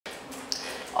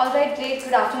Alright, great.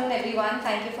 Good afternoon, everyone.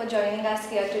 Thank you for joining us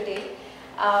here today.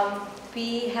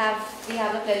 We have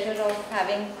the pleasure of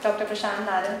having Dr. Prashant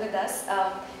Narang with us.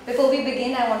 Before we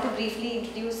begin, I want to briefly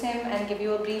introduce him and give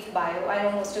you a brief bio. I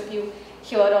know most of you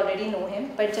here already know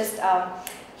him, but just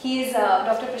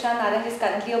Dr. Prashant Narang is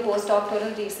currently a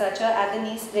postdoctoral researcher at the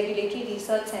NICE Regulatory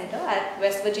Research Center at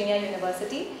West Virginia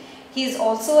University. He is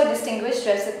also a distinguished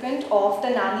recipient of the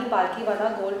Nani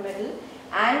Palkhivala Gold Medal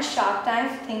and Shark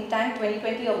Tank Think Tank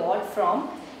 2020 Award from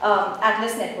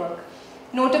Atlas Network.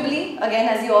 Notably, again,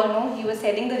 as you all know, he was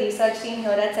heading the research team here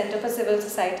at Center for Civil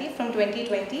Society from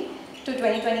 2020 to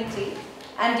 2023.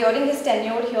 And during his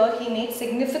tenure here, he made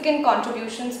significant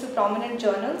contributions to prominent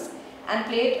journals and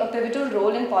played a pivotal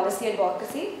role in policy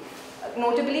advocacy,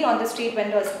 notably on the Street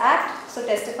Vendors Act, so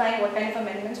testifying what kind of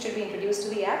amendments should be introduced to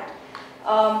the Act.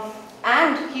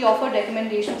 And he offered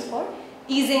recommendations for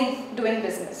easing doing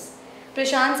business.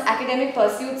 Prashant's academic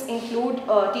pursuits include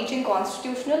teaching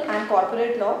constitutional and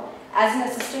corporate law as an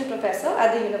assistant professor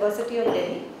at the University of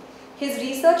Delhi. His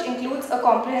research includes a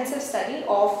comprehensive study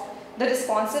of the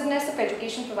responsiveness of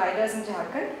education providers in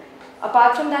Jharkhand.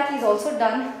 Apart from that, he's also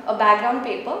done a background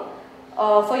paper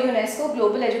for UNESCO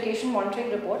Global Education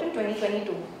Monitoring Report in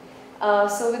 2022.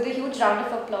 So with a huge round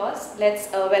of applause,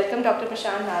 let's welcome Dr.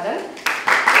 Prashant Narang.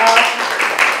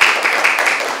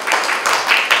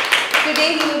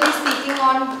 Today he will be speaking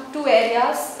on two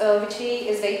areas which he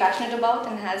is very passionate about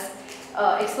and has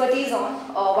expertise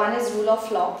on. One is rule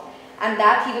of law, and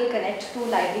that he will connect to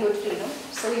livelihood freedom.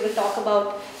 So he will talk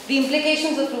about the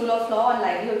implications of rule of law on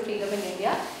livelihood freedom in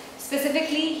India.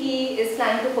 Specifically, he is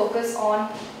planning to focus on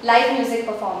live music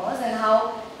performers and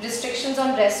how restrictions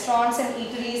on restaurants and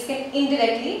eateries can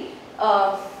indirectly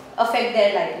affect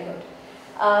their livelihood.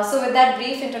 So with that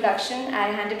brief introduction, I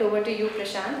hand it over to you,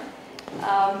 Prashant.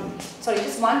 Sorry,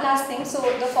 just one last thing. So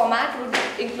the format would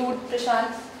include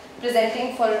Prashant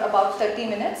presenting for about 30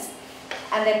 minutes,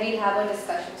 and then we'll have a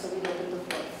discussion. So we'll open the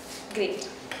floor. Great.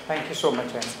 Thank you so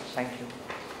much, Anne. Thank you.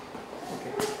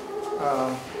 Okay.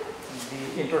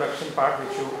 The introduction part,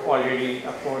 which you already,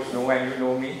 of course, know, and you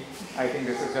know me. I think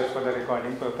this is just for the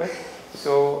recording purpose.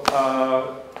 So,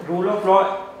 rule of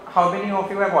law. How many of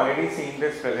you have already seen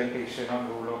this presentation on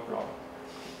rule of law?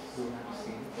 You have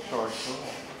seen? Sure.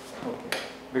 Okay.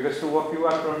 Because two of you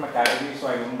are from academy, so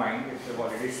I don't mind if you've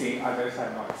already seen, others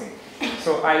have not seen.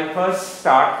 So I'll first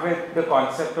start with the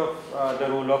concept of the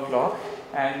rule of law,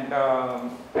 and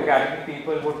academic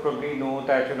people would probably know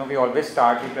that we always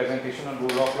start the presentation on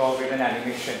rule of law with an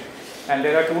animation. And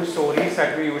there are two stories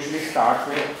that we usually start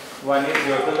with. One is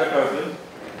Yertle the Turtle,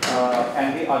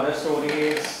 and the other story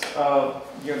is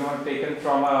taken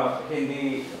from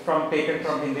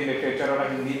Hindi literature or a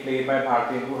Hindi play by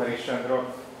Bhartendra Harishchandra.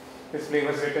 This play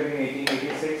was written in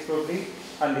 1886 probably,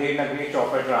 Andher Nagri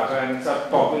Chaupat Raja, and it's a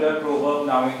popular proverb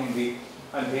now in Hindi.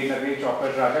 Andher Nagri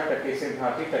Chaupat Raja, Tate se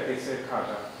Bhati, Tate se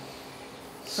Khaja.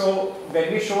 So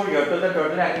when we show Yertle the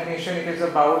Turtle animation, it is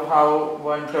about how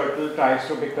one turtle tries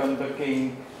to become the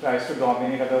king, tries to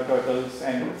dominate other turtles,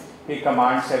 and he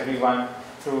commands everyone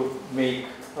to make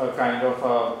a kind of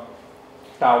a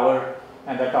tower,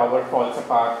 and the tower falls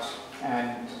apart,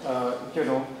 and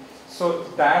so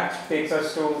that takes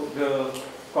us to the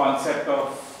concept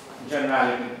of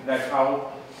generality, that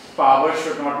how power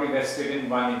should not be vested in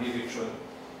one individual.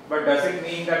 But does it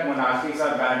mean that monarchies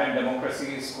are bad and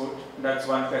democracy is good? That's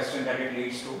one question that it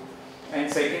leads to.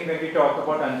 And second, when we talk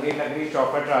about Andher Nagri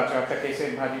Chaupat Raja, Take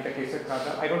se Bhaji, Take se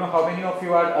Khaja, I don't know how many of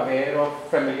you are aware of,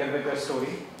 familiar with the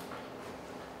story?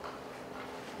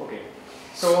 Okay.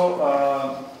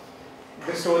 So,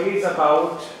 the story is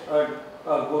about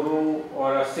a guru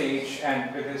or a sage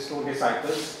and with his two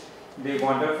disciples. They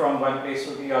wander from one place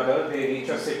to the other. They reach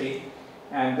a city,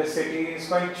 and the city is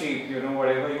quite cheap.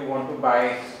 Whatever you want to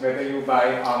buy, whether you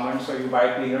buy almonds or you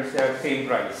buy peanuts, they are same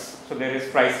price. So there is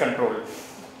price control.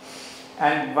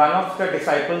 And one of the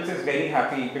disciples is very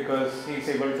happy because he is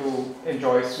able to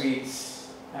enjoy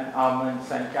sweets and almonds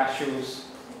and cashews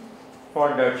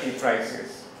for dirt cheap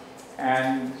prices.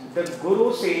 And the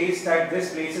guru says that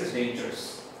this place is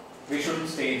dangerous. We shouldn't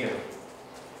stay here.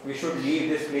 We should leave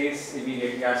this place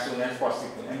immediately as soon as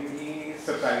possible. And he is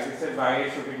surprised. He said, why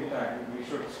should we do that? We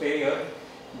should stay here.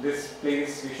 This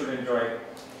place we should enjoy.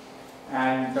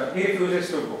 And he refuses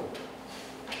to go.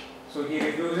 So he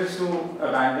refuses to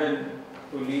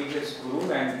leave his guru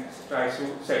and tries to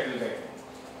settle there.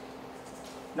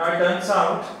 Now it turns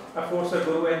out, of course, the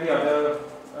guru and the other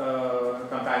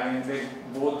companion,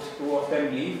 two of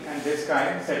them leave, and this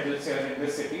guy settles here in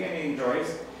this city and he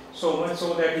enjoys. So much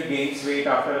so that he gains weight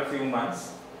after a few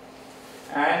months.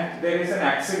 And there is an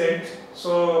accident,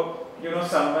 so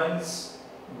someone's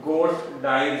goat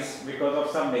dies because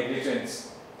of some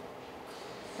negligence,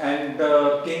 and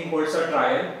the king holds a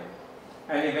trial,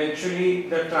 and eventually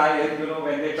the trial,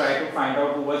 when they try to find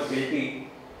out who was guilty,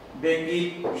 they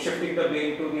keep shifting the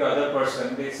blame to the other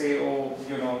person. They say, oh,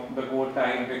 the goat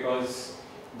died because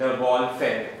the ball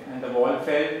fell, and the ball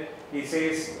fell. He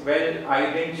says, well,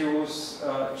 I didn't use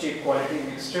cheap quality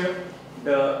mixture.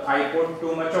 I put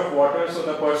too much of water, so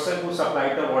the person who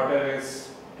supplied the water is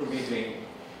to be blamed.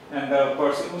 And the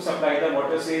person who supplied the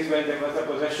water says, well, there was a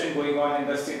possession going on in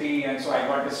the city, and so I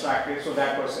got distracted, so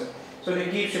that person. So they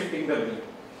keep shifting the blame.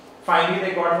 Finally,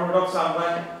 they got hold of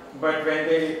someone, but when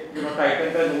they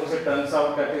tighten the noose, it turns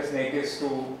out that his neck is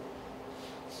too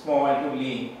small, too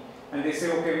lean. And they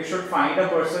say, okay, we should find a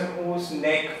person whose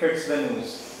neck fits the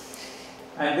noose.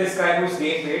 And this guy who's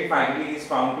gained weight, finally is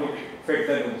found to fit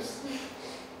the noose.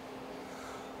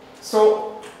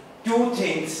 So, two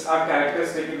things are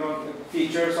characteristic,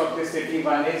 features of this city.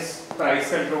 One is price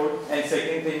control, and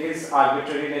second thing is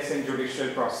arbitrariness in judicial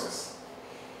process.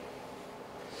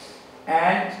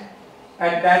 And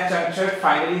at that juncture,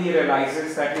 finally he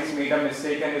realizes that he's made a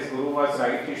mistake and his guru was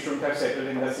right, he shouldn't have settled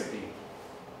in the city.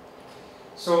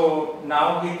 So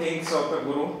now he thinks of the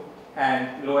guru,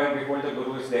 and lo and behold, the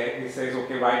guru is there. He says,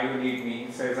 okay, why do you need me?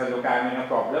 He says, look, I am in a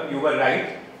problem. You were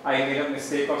right. I made a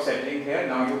mistake of settling here.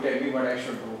 Now you tell me what I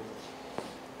should do.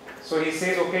 So he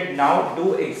says, okay, now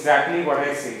do exactly what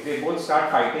I say. They both start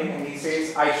fighting, and he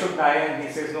says, I should die, and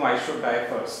he says, no, I should die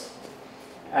first.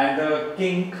 And the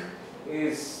king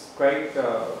is quite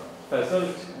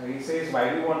puzzled. He says, why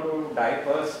do you want to die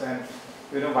first? And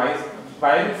why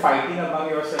are you fighting among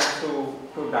yourselves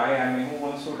to die? I mean, who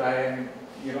wants to die? And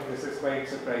this is quite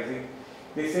surprising.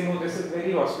 They say, no, this is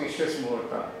very auspicious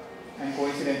muhurta. And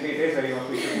coincidentally, it is very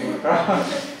auspicious muhurta.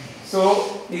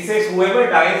 So he says, whoever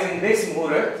dies in this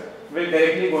muhurt will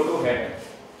directly go to heaven.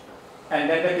 And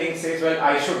then the king says, well,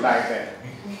 I should die then.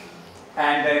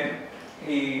 And then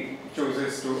he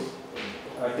chooses to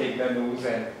take the news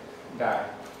and die.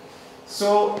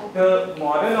 So the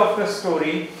moral of the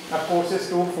story, of course, is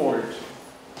twofold.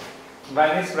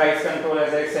 One is price control,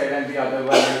 as I said, and the other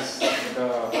one is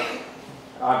the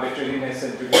arbitrariness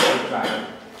in judicial trial.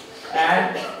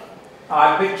 And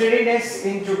arbitrariness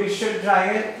in judicial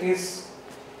trial is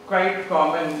quite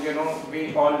common.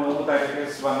 We all know that it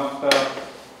is one of the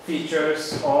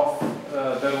features of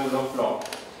the rule of law.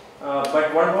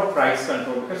 But what about price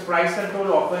control? Because price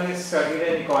control often is studied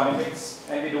in economics,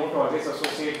 and we don't always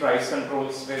associate price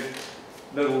controls with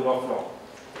the rule of law.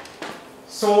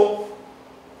 So,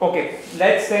 okay,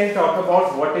 let's then talk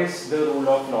about what is the rule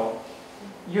of law.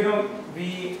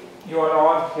 You are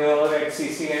all here at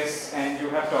CCS, and you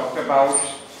have talked about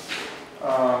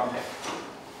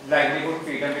livelihood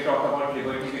freedom, we talk about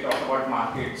liberty, we talk about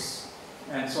markets,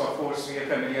 and so of course we are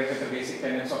familiar with the basic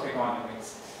tenets of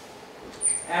economics.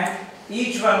 And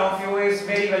each one of you is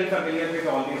very well familiar with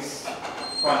all these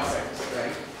concepts,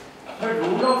 right? But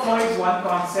rule of law is one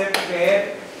concept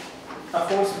where, of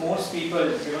course, most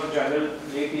people, general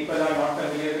lay people are not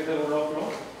familiar with the rule of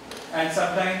law, and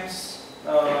sometimes,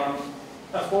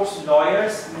 of course,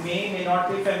 lawyers may not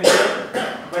be familiar,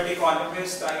 but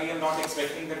economists, I am not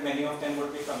expecting that many of them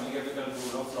would be familiar with the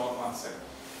rule of law concept.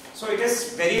 So it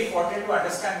is very important to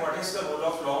understand what is the rule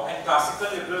of law, and classical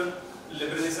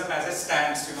liberalism as it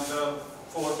stands, the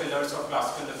four pillars of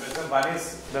classical liberalism. One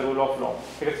is the rule of law.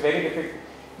 It is very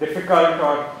difficult,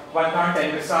 or one can't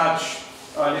envisage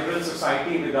a liberal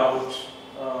society without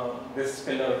this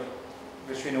pillar,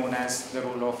 which we know as the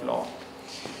rule of law.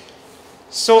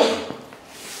 So,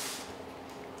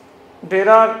 there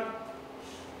are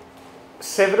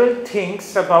several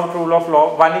things about rule of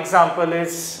law. One example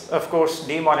is, of course,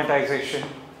 demonetization.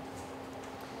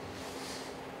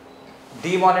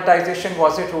 Demonetization,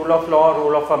 was it rule of law or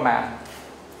rule of a man?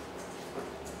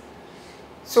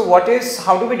 So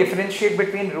how do we differentiate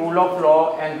between rule of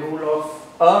law and rule of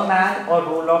a man or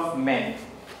rule of men?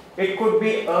 It could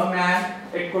be a man,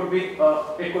 it could be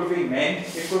men,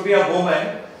 it could be a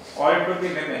woman, or it could be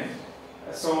women.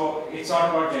 So it's not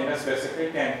about gender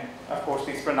specific, and of course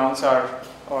these pronouns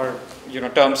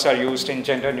terms are used in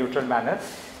gender neutral manner.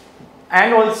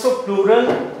 And also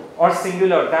plural or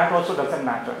singular, that also doesn't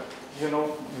matter.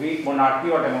 Monarchy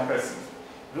or democracy.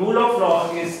 Rule of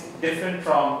law is different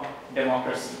from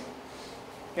democracy.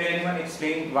 Can anyone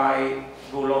explain why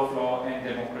rule of law and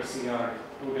democracy are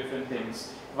two different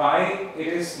things? Why it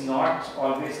is not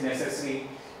always necessary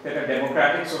that a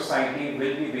democratic society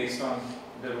will be based on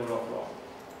the rule of law?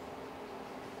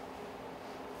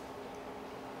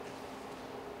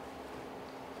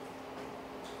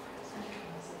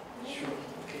 Sure.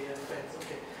 Okay, yeah, thanks.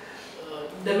 Okay.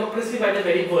 Democracy by the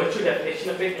very virtue definition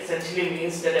of it, essentially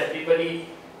means that everybody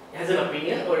has an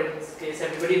opinion, or in this case,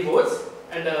 everybody votes,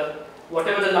 and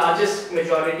whatever the largest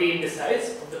majority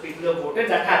decides of the people who have voted,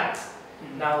 that happens.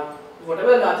 Now,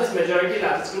 whatever the largest majority,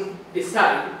 largest group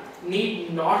decide,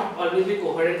 need not always be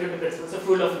coherent with the principles of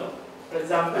rule of law. For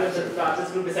example, if the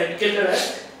largest group decide to kill the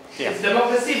rest, it's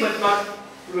democracy, but not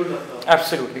rule of law.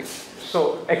 Absolutely.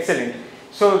 So, excellent.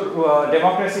 So,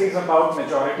 democracy is about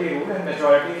majority rule, and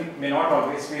majority may not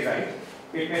always be right.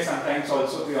 It may sometimes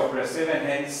also be oppressive, and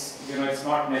hence, it's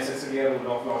not necessarily a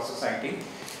rule of law society.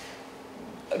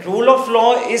 Rule of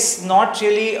law is not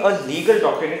really a legal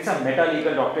doctrine, it's a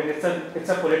meta-legal doctrine, it's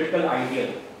a political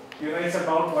ideal. It's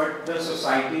about what the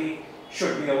society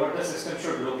should be or what the system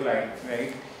should look like,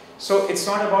 right? So it's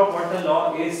not about what the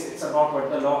law is, it's about what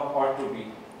the law ought to be,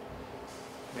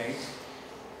 right?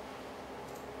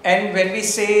 And when we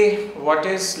say what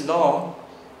is law,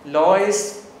 law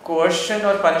is coercion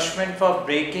or punishment for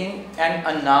breaking an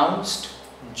announced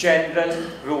general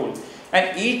rule.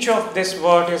 And each of this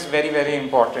word is very, very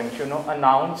important,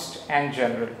 announced and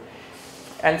general.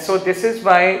 And so this is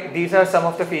why these are some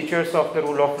of the features of the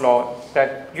rule of law,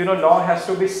 that, law has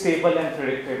to be stable and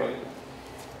predictable.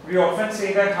 We often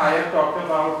say that Hayek talked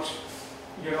about,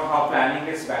 how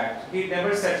planning is bad. He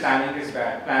never said planning is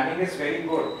bad. Planning is very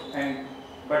good.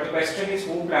 But the question is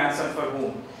who plans and for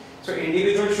whom. So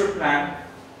individual should plan,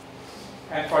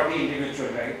 and for the individual,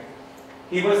 right?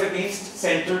 He was against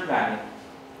central planning.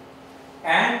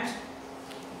 And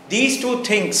these two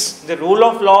things, the rule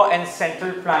of law and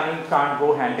central planning, can't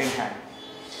go hand in hand.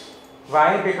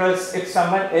 Why? Because if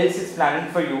someone else is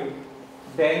planning for you,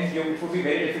 then it would be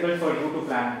very difficult for you to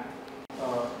plan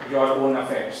your own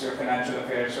affairs, your financial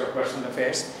affairs, your personal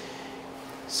affairs.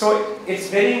 So it's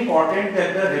very important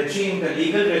that the regime, the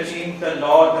legal regime, the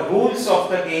law, the rules of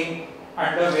the game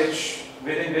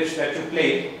within which that you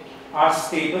play are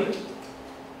stable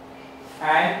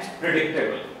and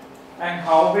predictable. And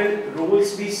how will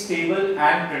rules be stable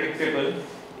and predictable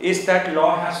is that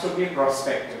law has to be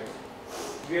prospective.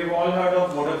 We have all heard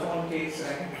of Vodafone case,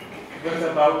 right? It was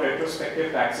about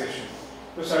retrospective taxation.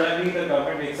 So suddenly the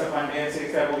government wakes up one day and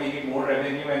says that we need more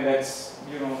revenue and let's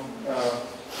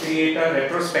create a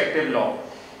retrospective law.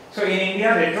 So in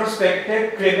India,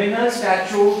 retrospective criminal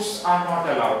statutes are not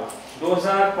allowed. Those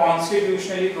are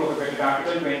constitutionally prohibited.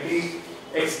 Article 20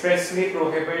 expressly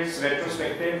prohibits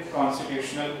retrospective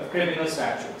constitutional criminal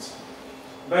statutes.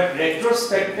 But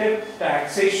retrospective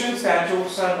taxation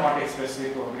statutes are not expressly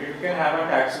prohibited. You can have a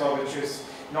tax law which is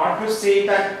not to say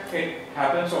that it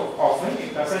happens often,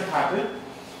 it doesn't happen,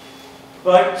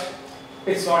 but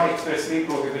it's not expressly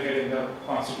prohibited in the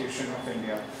Constitution of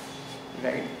India,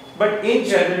 right? But in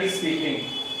generally speaking,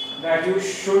 that you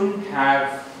shouldn't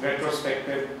have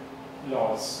retrospective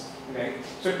laws, right?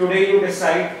 So today you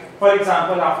decide, for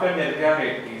example, after Nirbhaya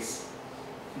rape case,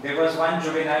 there was one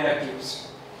juvenile accused,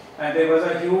 and there was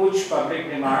a huge public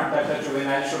demand that the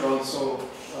juvenile should also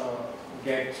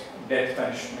get death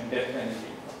punishment, death penalty.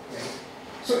 Right?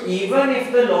 So even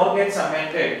if the law gets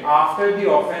amended after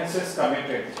the offence is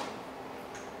committed,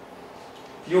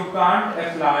 you can't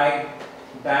apply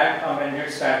that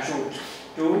amended statute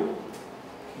to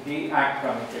the act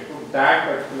committed, to that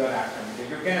particular act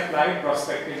committed. You can apply it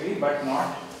prospectively but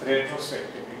not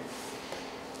retrospectively.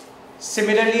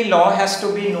 Similarly, law has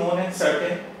to be known and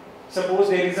certain. Suppose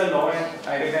there is a law, and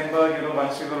I remember,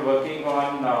 once we were working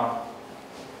on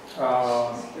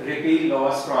repeal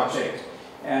laws project,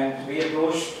 and we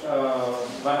approached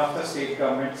one of the state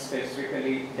governments,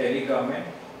 specifically Delhi government.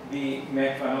 We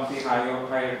met one of the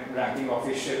higher ranking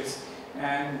officials,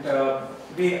 and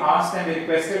we asked and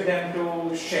requested them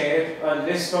to share a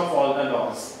list of all the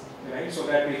laws, right, so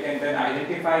that we can then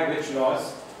identify which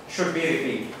laws should be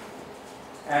repealed.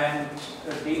 And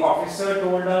the officer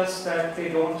told us that they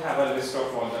don't have a list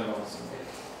of all the laws in there.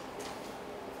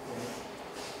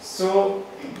 So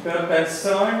the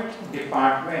concerned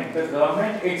department, the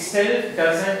government itself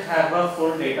doesn't have a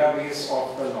full database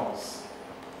of the laws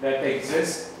that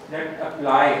exist, that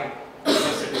apply to the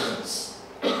citizens.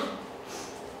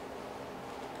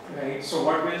 Right? So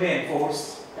what will they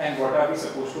enforce and what are we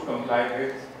supposed to comply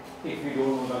with if we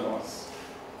don't know the laws?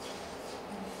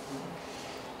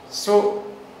 So,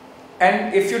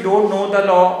 and if you don't know the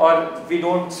law, or we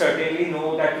don't certainly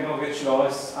know that which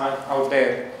laws are out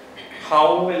there,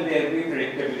 how will there be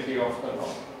predictability of the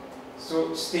law?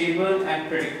 So stable and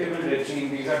predictable regime,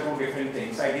 these are two different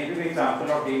things. I gave you the example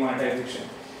of demonetization.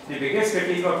 The biggest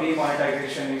critique of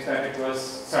demonetization is that it was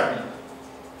sudden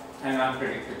and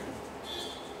unpredictable.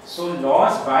 So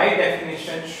laws by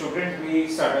definition shouldn't be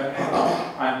sudden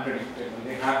and unpredictable.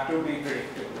 They have to be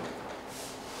predictable.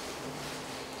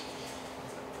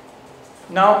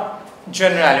 Now,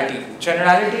 generality.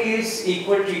 Generality is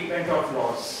equal treatment of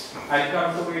laws. I'll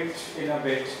come to it in a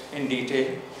bit in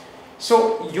detail.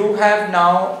 So, you have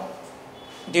now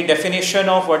the definition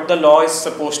of what the law is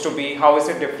supposed to be, how is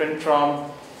it different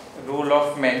from rule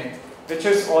of men, which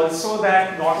is also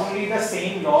that not only the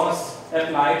same laws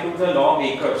apply to the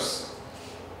lawmakers,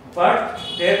 but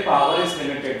their power is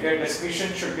limited, their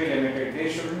discretion should be limited,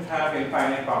 they shouldn't have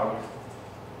infinite power.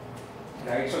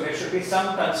 Right? So there should be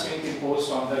some constraint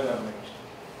imposed on the government.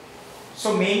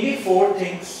 So mainly 4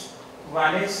 things.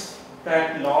 One is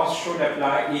that laws should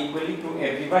apply equally to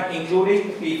everyone,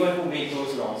 including people who make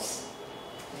those laws.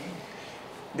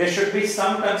 There should be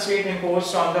some constraint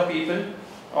imposed on the people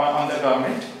or on the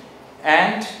government,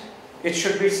 and it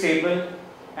should be stable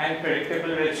and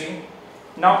predictable regime.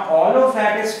 Now all of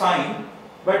that is fine,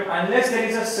 but unless there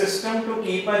is a system to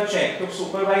keep a check, to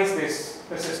supervise this,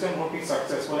 the system won't be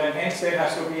successful, and hence there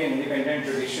has to be an independent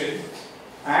judicial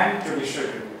and judicial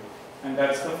review. And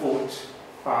that's the 4th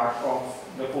part of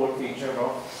the 4th feature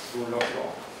of rule of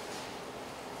law.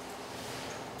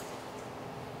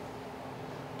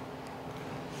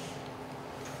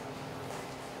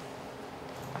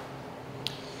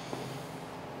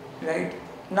 Right?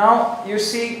 Now you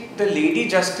see the lady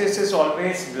justice is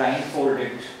always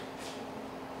blindfolded.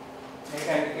 Right?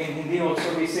 And in Hindi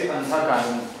also we say andha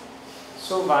kanun.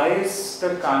 So why is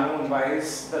the kanun, why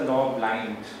is the law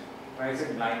blind? Why is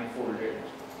it blindfolded?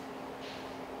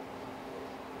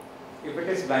 If it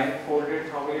is blindfolded,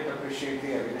 how will it appreciate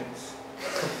the evidence?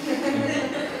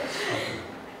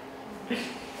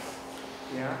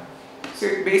 Yeah. So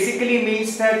it basically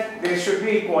means that there should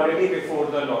be equality before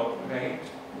the law, right?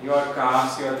 Your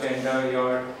caste, your gender,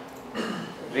 your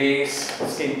race,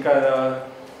 skin color,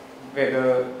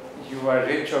 whether you are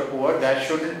rich or poor, that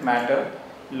shouldn't matter.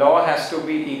 Law has to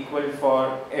be equal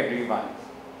for everyone,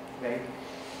 right?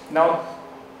 Now,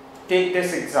 take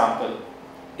this example.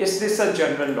 Is this a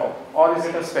general law or is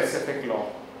it a specific law?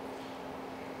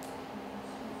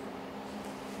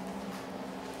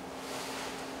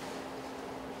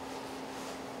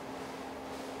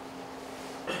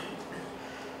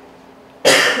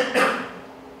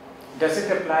 Does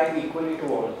it apply equally to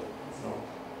all? No.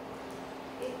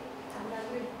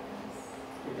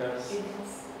 It does.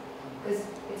 Because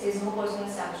it says no personal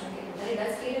establishment can do that. It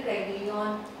does state a criteria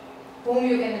on whom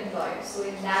you can employ. So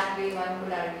in that way, one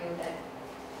could argue that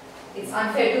it's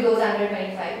unfair to those under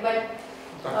 25, but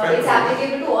it's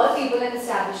applicable to all people and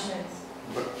establishments.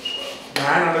 But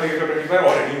man under the age of 25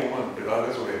 or any woman,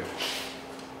 regardless of age.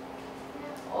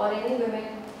 Or any women.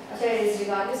 Actually, it is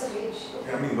regardless of age.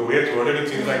 I mean, the way it's worded, it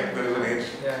seems like there is an age.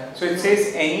 Yeah. So it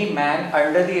says any man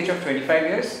under the age of 25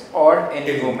 years or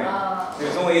any woman. There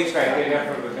is no age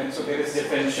criteria for women, so there is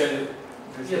differential.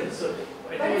 Yeah, so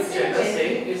I But think it's what still Jen is very-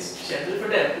 saying is general for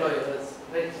the employers,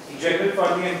 right? General for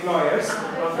the employers,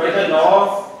 but the law,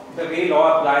 the way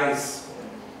law applies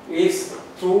is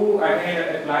through, I mean,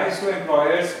 it applies to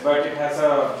employers, but it has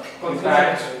a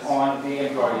impact on the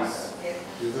employees.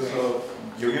 Is this a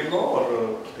union law or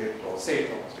a state law? State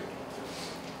law.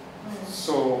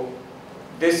 So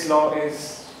this law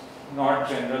is not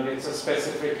general, it's a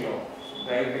specific law,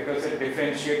 right? Because it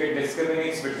differentiates,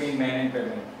 discriminates between men and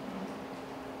women.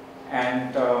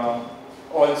 And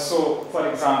also, for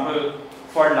example,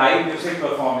 for live music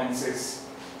performances.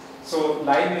 So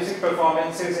live music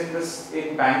performances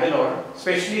in Bangalore,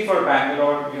 especially for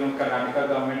Bangalore, you know, Karnataka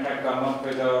government had come up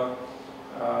with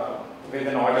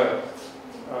an order,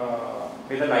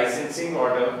 with a licensing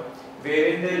order,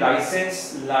 wherein they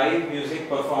license live music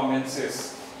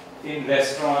performances in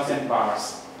restaurants and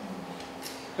bars.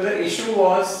 So the issue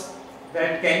was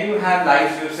that can you have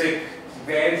live music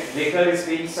where liquor is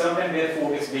being served and where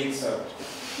food is being served?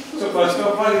 So first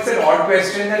of all, it's an odd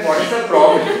question that what is the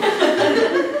problem?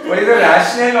 What is the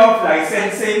rationale of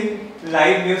licensing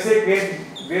live music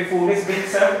where food is being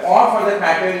served, or for that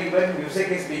matter even music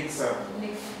is being served?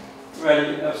 Well,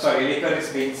 liquor is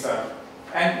being served.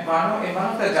 And in one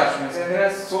of the judgments, and there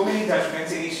are so many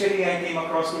judgments, initially I came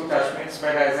across 2 judgments,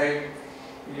 but as I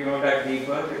dug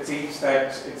deeper, it seems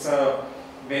that it's a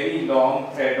very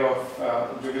long thread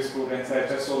of jurisprudence. There are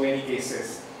just so many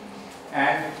cases.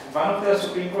 And one of the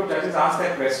Supreme Court judges asked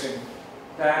that question,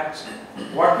 that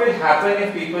what will happen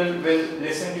if people will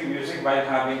listen to music while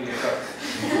having liquor?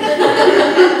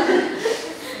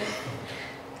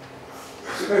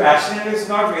 So the rationale is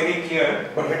not very clear.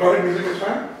 But recorded music is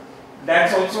fine?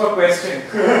 That's also a question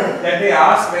that they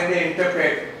ask when they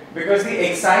interpret. Because the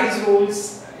excise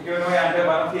rules, under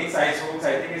one of the excise rules,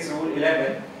 I think it's Rule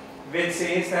 11, which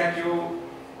says that you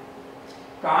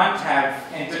can't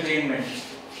have entertainment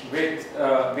with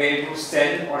where you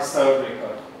sell or serve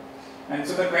liquor. And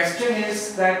so the question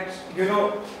is that,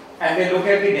 and they look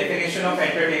at the definition of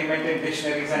entertainment in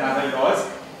dictionaries and other laws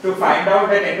to find out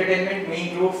that entertainment may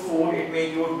include food, it may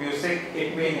include music,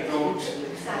 it may include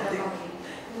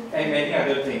and many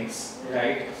other things,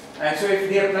 right? And so if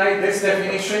they apply this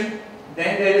definition,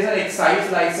 then there is an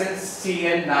excise license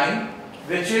CL9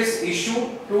 which is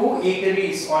issued to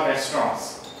eateries or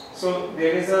restaurants. So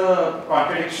there is a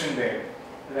contradiction there,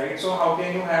 right? So how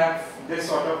can you have this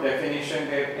sort of definition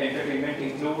that entertainment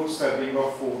includes serving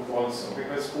of food also,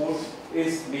 because food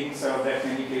is being served at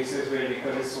many places where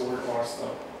liquor is sold or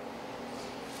served.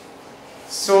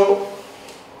 So,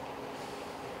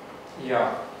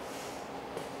 yeah,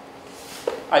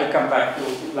 I'll come back to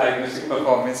live music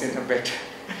performance in a bit.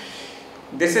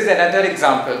 This is another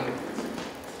example.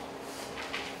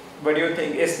 What do you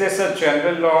think? Is this a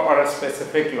general law or a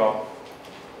specific law?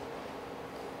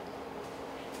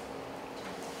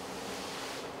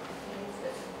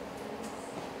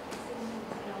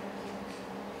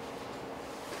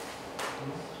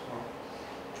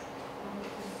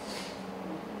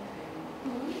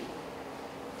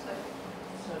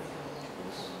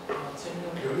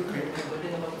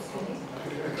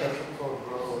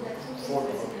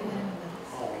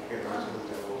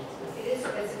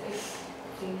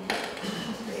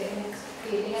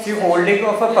 See, holding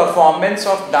of a performance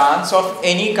of dance of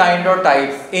any kind or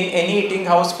type in any eating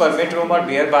house, permit room or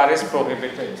beer bar is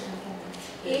prohibited.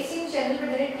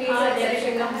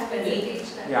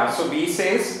 Yeah, so B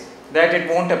says that it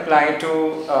won't apply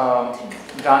to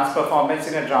dance performance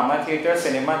in a drama theatre,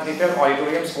 cinema theatre,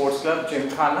 auditorium, sports club,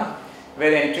 gymkhana,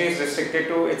 where entry is restricted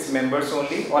to its members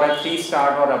only, or a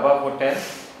 3-star or above hotel,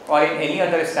 or in any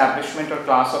other establishment or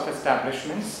class of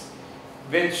establishments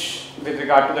which, with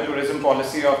regard to the tourism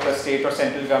policy of the state or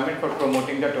central government for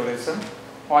promoting the tourism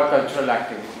or cultural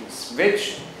activities,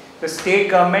 which the state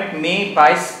government may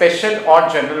by special or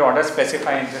general order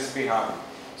specify in this behalf.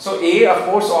 So A, of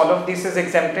course, all of this is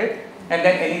exempted, and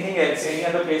then anything else, any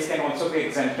other place can also be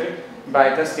exempted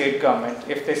by the state government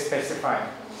if they specify,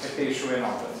 if they issue an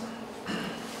order.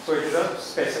 So it is a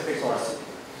specific order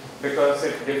because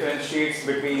it differentiates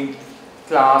between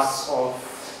class of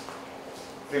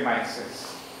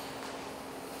premises,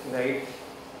 right?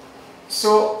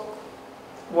 So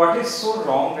what is so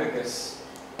wrong with this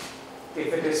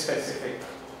if it is specific?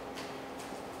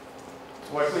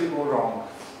 What will go wrong?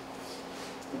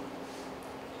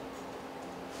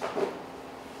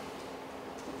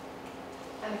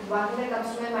 And one thing that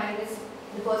comes to my mind is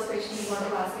the first question we want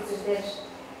to ask is there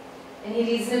any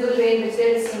reasonable way in which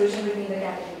there is distinguishing between the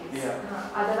categories? Yeah.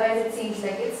 Otherwise it seems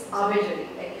like it's arbitrary,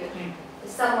 like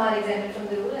some are exempted from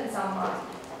the rule and some aren't.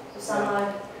 So some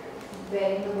are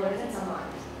bearing the burden and some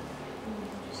aren't.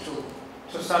 True.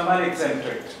 So some are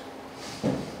exempted.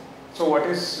 So what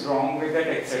is wrong with that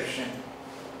exception?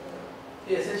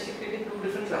 Essentially creating two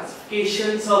different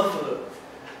classifications of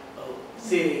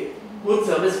say good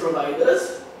service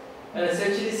providers, and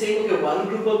essentially saying, okay, one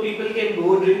group of people can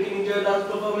go drink and enjoy a dance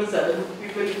performance, other group of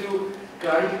people, if you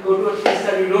can't go to a place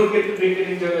that you don't get to drink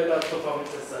and enjoy a dance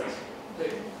performance as such.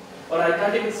 Right? Or I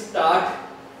can't even start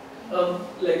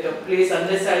like a place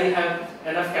unless I have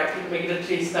enough capital to make it a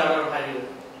 3-star or higher.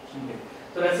 Okay.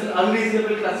 So that's an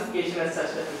unreasonable classification as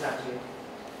such that is happening.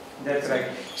 That's right.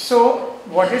 So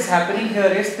what is happening here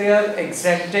is they are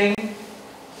exempting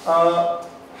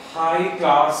high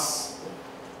class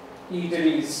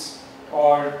eateries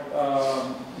or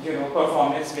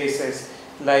performance places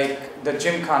like the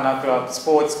gymkhana club,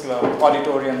 sports club,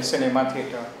 auditorium, cinema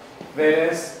theatre,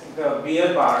 whereas the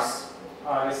beer bars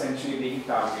are essentially being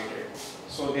targeted.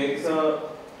 So there is a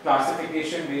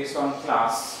classification based on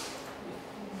class,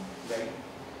 right?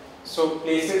 So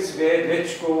places where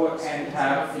rich go and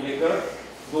have liquor,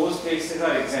 those places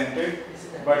are exempted,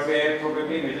 but where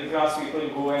probably middle class people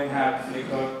go and have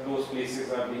liquor, those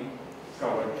places are being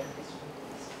covered.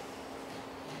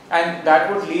 And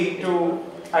that would lead to,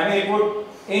 it would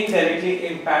indirectly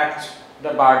impact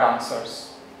the bar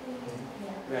dancers,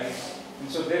 right? And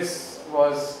so this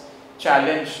was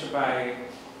challenged by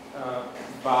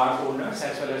bar owners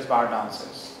as well as bar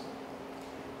dancers.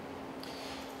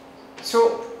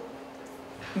 So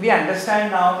we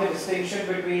understand now the distinction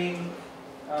between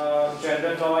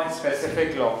general law and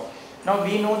specific law. Now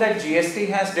we know that GST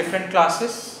has different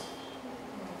classes.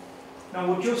 Now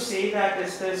would you say that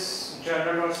is this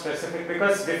general or specific?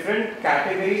 Because different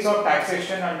categories of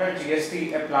taxation under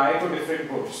GST apply to different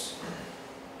goods.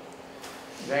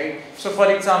 Right? So for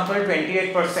example,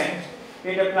 28%,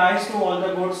 it applies to all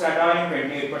the goods that are in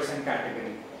 28%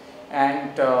 category.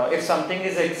 And if something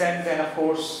is exempt, then of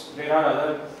course there are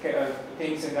other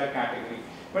things in that category.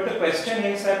 But the question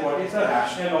is that what is the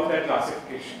rationale of that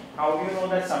classification? How do you know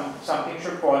that something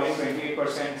should fall in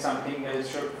 28%, something else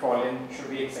should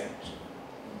be exempt?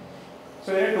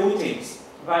 So there are two things.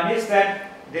 One is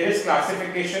that there is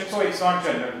classification, so it's not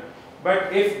general.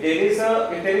 But if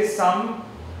there is some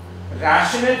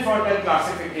rationale for that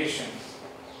classification,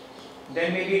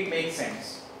 then maybe it makes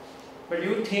sense. But do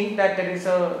you think that there is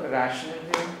a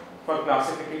rationale for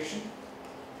classification?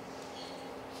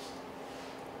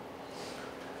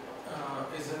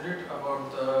 Isn't it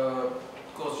about the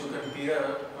cost you can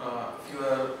bear if you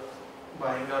are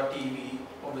buying a TV?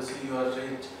 Obviously, you are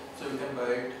rich, so you can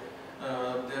buy it.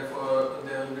 Therefore,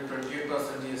 there will be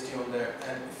 28% GST on that.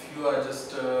 And if you are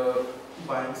just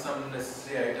buying some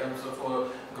necessary items or for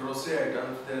grocery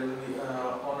items, there will be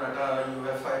on atta you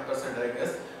have 5%, I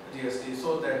guess, GST.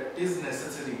 So that is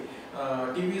necessary.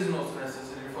 TV is not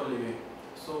necessary for living.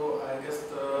 So I guess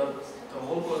the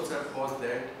whole concept was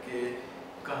that कि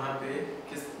कहाँ पे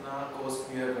कितना cost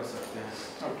bear कर सकते हैं.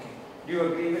 Okay. Do you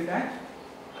agree with that?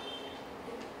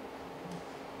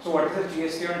 So what is the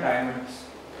GST on diamonds?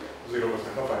 0% or 5%, I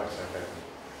think.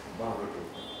 1 or 2.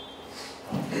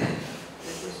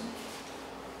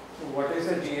 So what is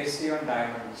the GST on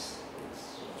diamonds?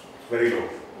 Very low.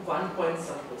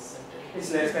 1.some%.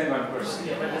 It's less than 1%.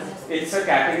 Yeah, but that's- It's a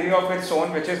category of its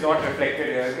own which is not reflected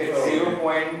here. It's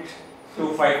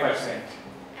 0.25%.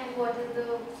 And what is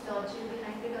the logic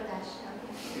behind it or rationale?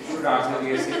 You should ask the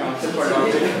GST Council for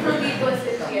logic.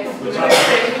 20% yes.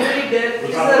 Technically, there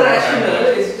is a rationale.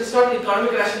 It's just not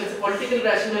economic rationale. It's a political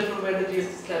rationale from where the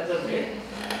GST slabs are made.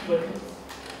 But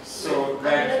So Under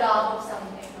that. the arm of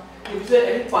something.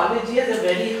 if Parle-G has a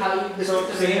very high. So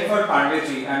same for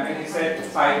Pandey. I mean, he said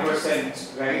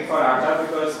 5%, right, for atta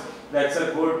because that's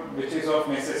a good which is of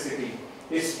necessity.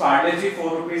 Is Pandey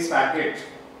 4 rupees packet?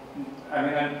 I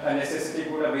mean, a necessity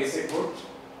good, a basic good?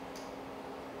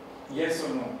 Yes or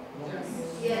no?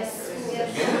 Yes.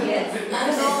 Yes.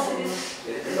 A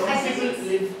lot of people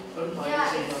live on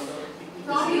Parle-G.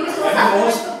 Not used I mean,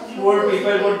 most poor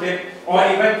people would dip, or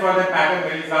even for that matter,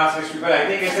 middle class rich people. I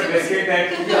think it's a biscuit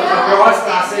that across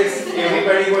classes,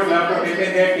 everybody would love to dip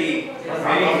in their tea.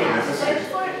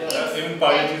 Even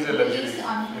Parle-G is a luxury.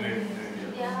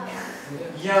 Yeah.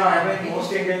 Yeah, I mean,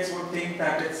 most Indians would think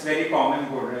that it's very common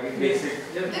good, right?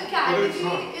 Basic. The category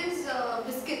is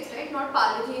biscuits, right? Not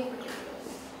Parle-G in particular.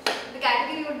 The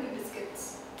category would be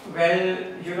biscuits. Well,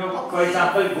 you know, for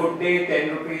example, Good Day,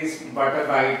 10 rupees, butter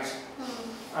bite.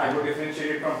 I would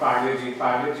differentiate it from Parle-G.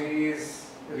 Parle-G is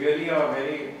really a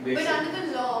very basic. But under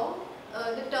the law,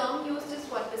 the term used is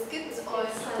what? Biscuits or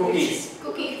Cookies.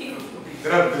 Cookies.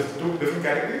 There are two different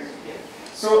categories?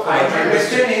 So, my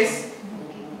question is,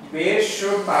 where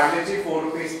should Parle-G 4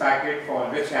 rupees packet fall?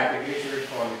 Which category should it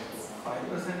fall into?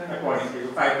 5%. According to you,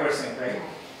 5%, right?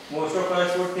 Most of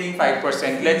us would think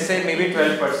 5%. Let's say maybe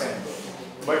 12%.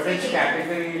 But which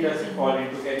category does it fall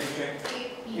into? Can you check?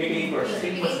 18%.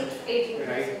 18%.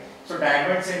 Right? So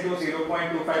diamonds into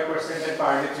 0.25% and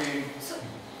Parle-G. So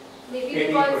maybe 18%.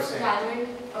 because diamond,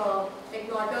 like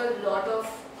not a lot of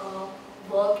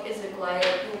work is required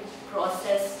to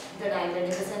process the diamond in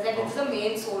the sense that it's the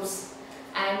main source,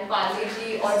 and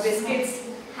Parle-G or biscuits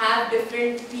have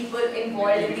different people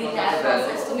involved in the entire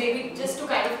process. So maybe just to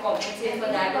kind of compensate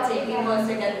for that, it's 18%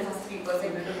 and this is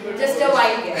 3%. Just a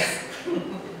wild guess.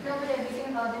 No, but everything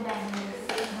about the diamond is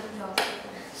the loss.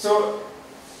 So,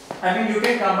 I mean, you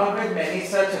can come up with many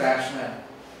such rationale,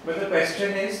 but the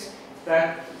question is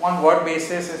that on what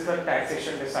basis is the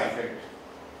taxation decided,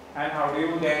 and how do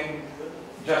you then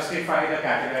justify the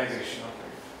categorization of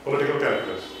it? Political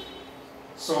calculus.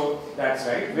 So that's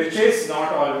right, which is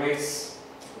not always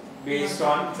based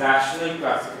on rational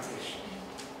classification.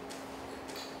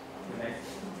 Right.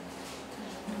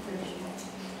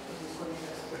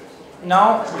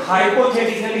 Now,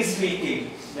 hypothetically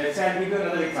speaking, let's say I'll give you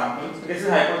another example. This is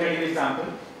a hypothetical example,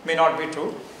 may not be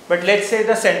true. But let's say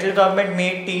the central government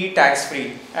made tea tax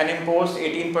free and imposed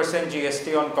 18%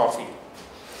 GST on coffee.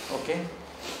 Okay?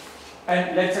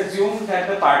 And let's assume that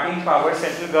the party in power,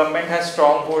 central government, has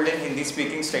strong hold in Hindi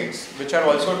speaking states, which are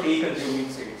also tea consuming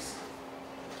states.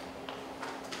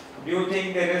 Do you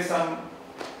think there is some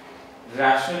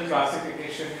rational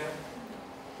classification here?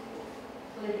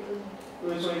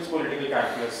 So it's political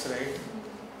calculus, right?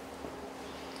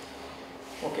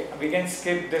 Okay, we can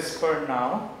skip this for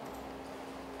now.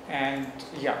 And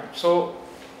yeah, so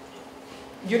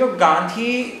you know,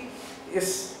 Gandhi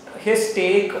is his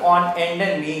take on end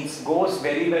and means goes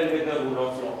very well with the rule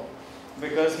of law,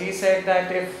 because he said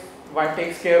that if one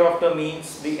takes care of the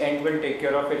means, the end will take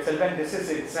care of itself, and this is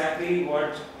exactly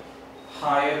what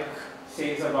Hayek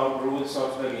says about rules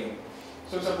of the game.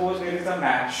 So suppose there is a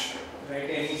match, right,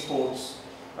 any sports,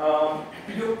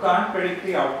 you can't predict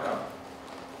the outcome.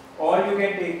 All you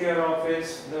can take care of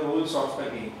is the rules of the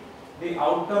game. The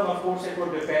outcome, of course, it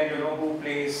would depend, who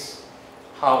plays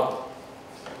how.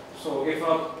 So if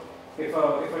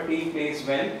a team plays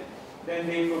well, then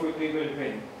they probably will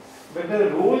win. But the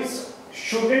rules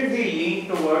shouldn't be leaned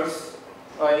towards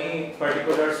any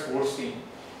particular sports team.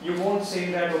 You won't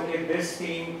say that, okay, this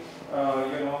team,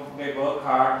 they work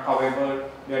hard,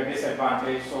 however, they are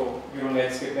disadvantaged, so,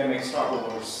 let's give them extra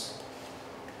overs,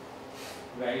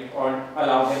 right? Or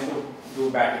allow them to do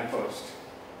batting first.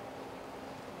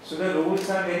 So the rules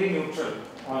are very neutral,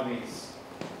 always,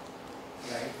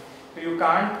 right? So you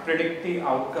can't predict the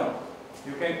outcome.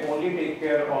 You can only take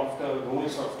care of the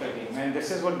rules of the game. And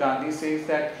this is what Gandhi says,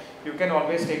 that you can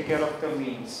always take care of the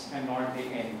means and not the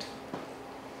end.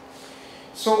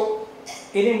 So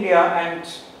in India, and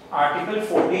Article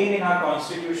 14 in our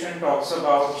constitution talks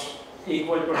about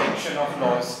equal protection of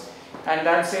laws, and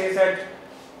that says that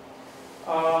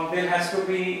there has to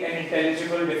be an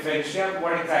intelligible differentiation.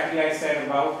 What exactly I said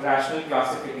about rational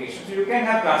classification. So you can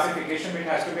have classification, but it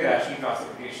has to be rational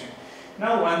classification.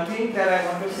 Now one thing that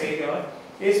I want to say here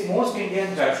is most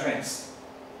Indian judgments,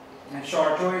 and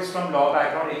Shortro is from law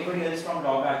background, anybody else from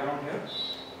law background here?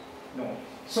 No.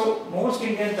 So most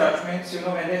Indian judgments,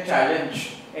 when they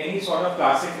challenge any sort of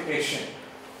classification,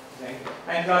 right?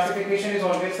 And classification is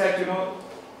always that,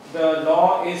 the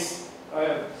law is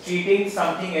treating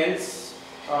something else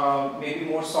maybe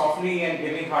more softly and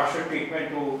giving harsher treatment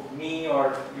to me,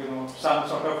 or some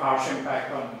sort of harsh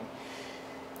impact on me.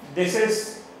 This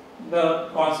is the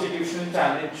constitutional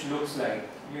challenge looks like,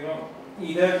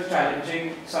 either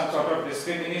challenging some sort of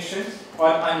discrimination or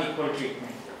unequal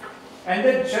treatment. And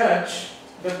the judge,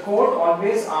 the court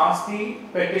always asks the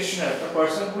petitioner, the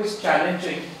person who is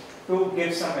challenging, to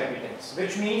give some evidence,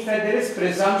 which means that there is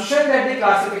presumption that the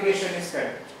classification is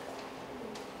correct,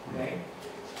 right?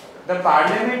 The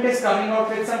parliament is coming out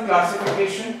with some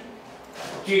classification,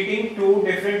 treating two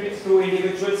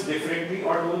individuals differently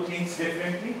or two things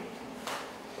differently,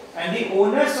 and the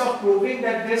onus of proving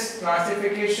that this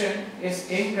classification is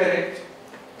incorrect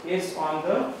is on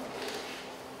the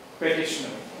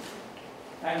petitioner,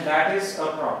 and that is a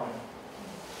problem,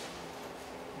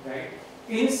 right?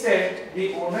 Instead,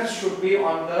 the onus should be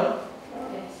on the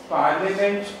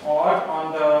parliament or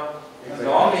on the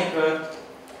lawmaker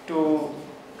to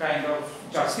kind of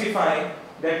justify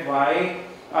that why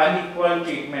unequal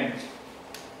treatment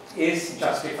is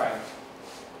justified.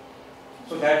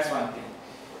 So that's one thing.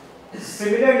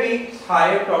 Similarly,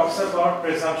 Higher talks about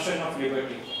presumption of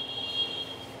liberty,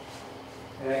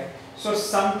 right? So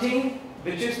something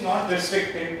which is not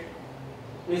restricted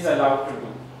is allowed to do,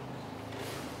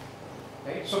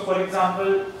 right? So for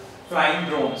example, flying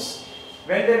drones.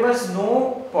 When there was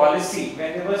no policy,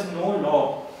 when there was no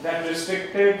law that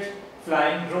restricted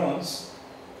flying drones,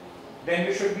 then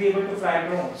you should be able to fly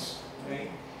drones,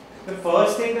 right? The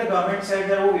first thing the government said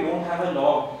that, oh, we don't have a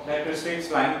law that restricts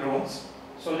flying drones,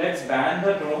 so let's ban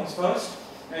the drones first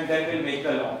and then we'll make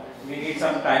the law. We need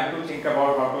some time to think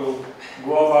about how to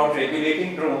go about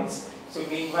regulating drones, so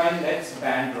meanwhile let's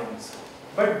ban drones.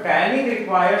 But banning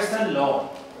requires a law,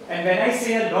 and when I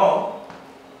say a law,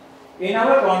 in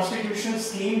our constitutional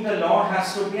scheme, the law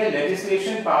has to be a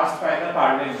legislation passed by the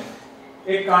parliament.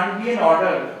 It can't be an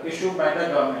order issued by the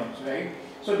government, right?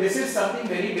 So this is something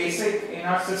very basic in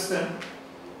our system,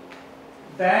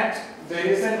 that there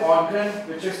is an organ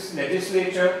which is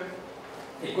legislature.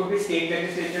 It could be state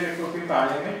legislature, it could be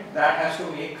parliament, that has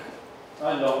to make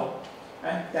a law,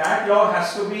 and that law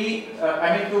has to be,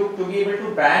 to be able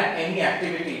to ban any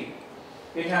activity,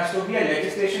 it has to be a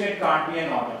legislation, it can't be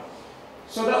an order.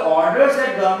 So the orders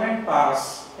that government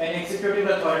pass, an executive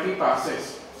authority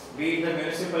passes, be it the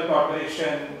municipal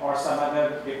corporation or some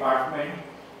other department,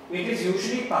 it is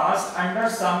usually passed under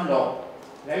some law,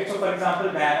 right? So for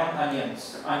example, ban on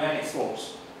onion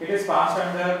exports, it is passed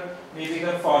under maybe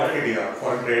the Foreign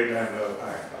Trade and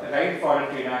Act. Right, Foreign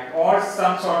Trade Act, or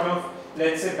some sort of,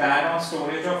 let's say, ban on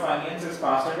storage of onions is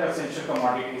passed under Essential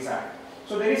Commodities Act.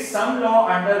 So there is some law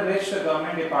under which the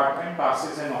government department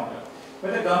passes an order.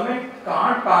 But the government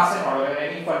can't pass an order,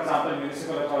 for example,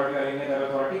 municipal authority or any other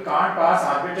authority can't pass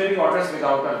arbitrary orders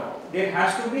without a law. There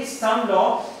has to be some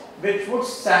law which would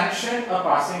sanction a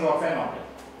passing of an order,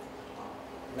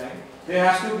 right? There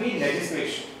has to be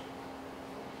legislation.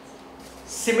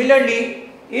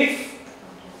 Similarly, if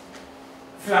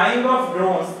flying of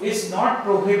drones is not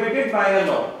prohibited by a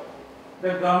law,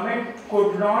 the government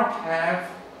could not have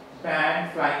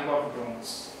banned flying of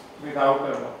drones without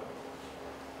a law,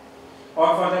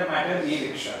 or for that matter,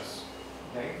 e-rickshaws,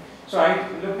 right? So I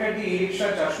looked at the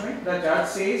e-rickshaw judgment. The judge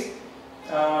says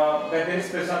that there is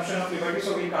presumption of liberty,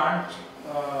 so we can't,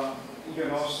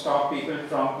 stop people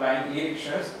from flying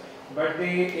e-rickshaws. But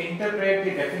they interpret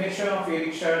the definition of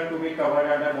e-rickshaw to be covered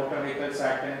under Motor Vehicles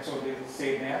Act, and so they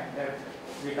say there that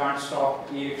we can't stop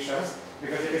e-rickshaws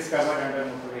because it is covered under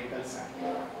Motor Vehicles Act.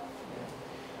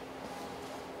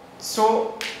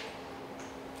 So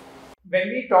when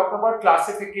we talk about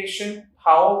classification,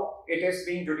 how it is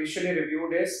being judicially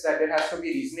reviewed is that there has to be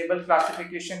reasonable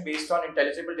classification based on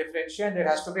intelligible differentia, and there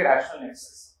has to be rational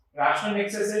nexus. Rational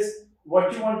nexus is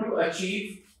what you want to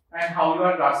achieve and how you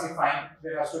are classifying.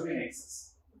 There has to be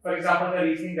nexus. For example, the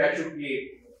reasoning that you gave.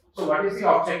 So what is the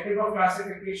objective of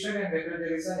classification and whether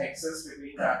there is a nexus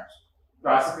between that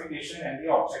classification and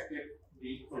the objective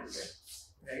being fulfilled,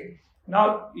 right?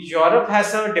 Now, Europe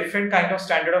has a different kind of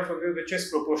standard of review, which is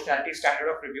proportionality standard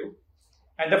of review.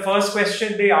 And the first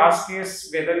question they ask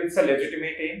is whether it's a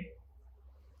legitimate aim,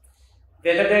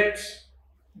 whether that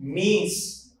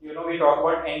means, we talk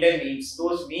about end and means,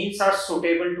 those means are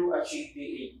suitable to achieve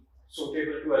the aim,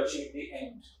 suitable to achieve the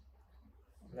end,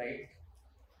 right?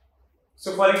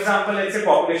 So, for example, let's say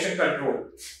population control.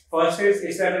 First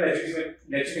is that a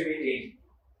legitimate aim?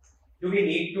 Do we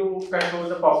need to control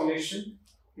the population?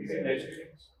 Is it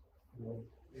legitimate? No.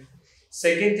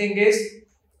 Second thing is,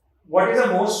 what is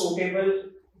the most suitable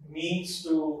means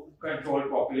to control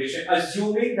population?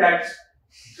 Assuming that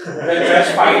the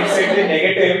judge finds it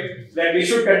negative, that we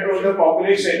should control the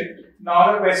population.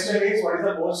 Now the question is, what is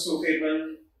the most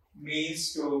suitable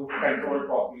means to control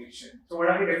population? So what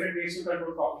are the different ways to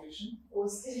control population?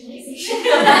 Post-sterilization.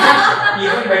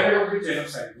 Even better would be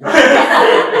genocide.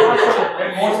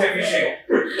 And most efficient.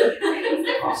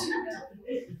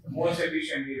 Most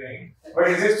efficiently, right? But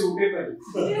is it suitable?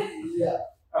 Yeah.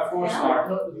 Of course not.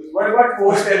 What about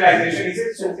post-sterilization? Is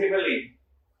it suitable?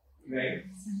 Right?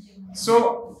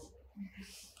 So,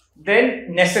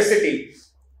 then necessity.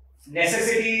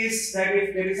 Necessity is that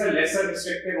if there is a lesser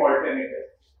restrictive alternative,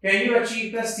 can you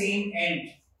achieve the same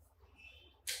end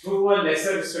through a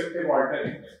lesser restrictive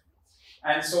alternative?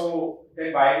 And so,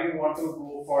 then why do you want to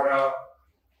go for a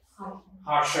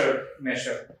harsher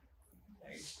measure?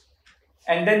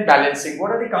 And then balancing.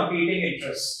 What are the competing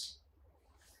interests?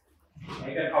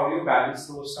 Right? And how do you balance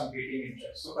those competing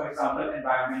interests? So, for example,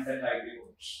 environment and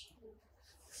livelihoods.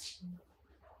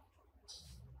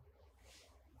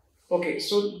 Okay,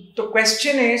 so the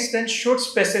question is then, should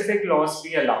specific laws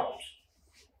be allowed?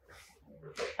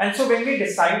 And so when we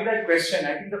decide that question,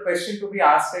 I think the question to be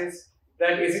asked is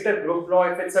that is it a group law?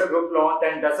 If it's a group law,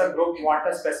 then does a group want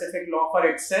a specific law for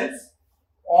itself?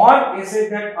 Or is it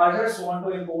that others want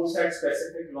to impose that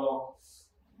specific law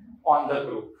on the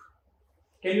group?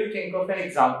 Can you think of an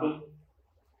example?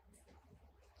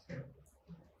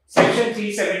 Section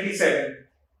 377.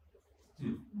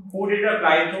 Who did it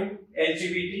apply to?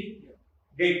 LGBT?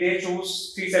 Did they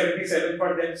choose 377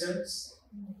 for themselves?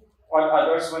 Or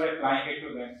others were applying it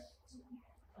to them?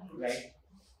 Right?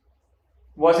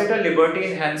 Was it a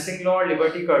liberty enhancing law or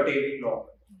liberty curtailing law?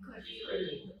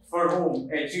 For whom?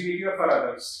 LGBT or for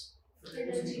others?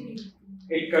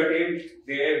 It curtailed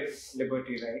their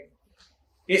liberty, right?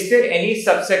 Is there any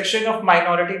subsection of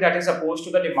minority that is opposed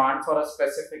to the demand for a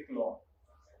specific law?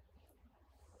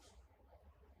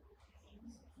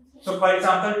 So, for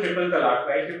example, triple talaq,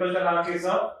 right? Triple talaq is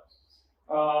a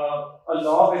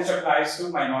law which applies to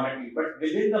minority, but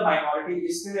within the minority,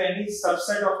 is there any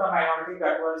subset of the minority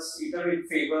that was either in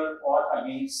favor or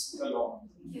against the law?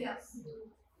 Yes.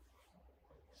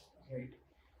 Right.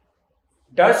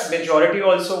 Does majority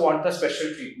also want the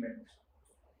special treatment?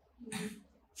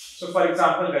 So, for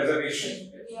example,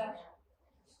 reservation. Yeah.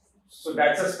 So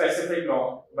that's a specific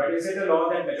law, but is it a law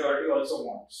that majority also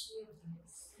wants?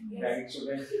 Yes. Right. So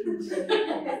then.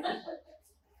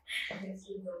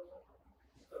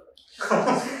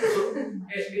 So,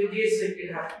 in case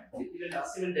it happened, even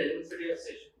last time in Delhi Study of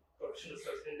Session, professional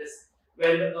structure in this,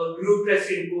 when a group tries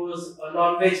to impose a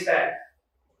non-veg ban,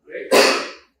 right?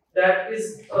 That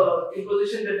is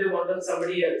imposition that they want on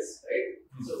somebody else, right?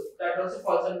 So that also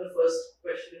falls under the first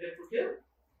question that I put here.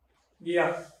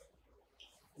 Yeah.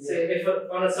 Say if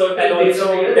on a certain And base of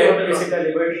also, year, then is it a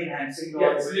liberty enhancing law?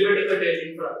 yeah, it's liberty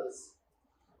curtailing for others.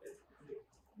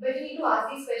 But you need to ask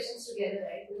these questions together,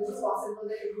 right? Because it's possible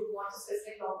that a group wants a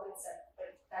specific law for itself,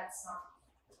 but that's not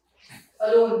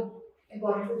alone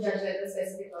important to judge whether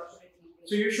specific law should be.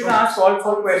 So you should ask all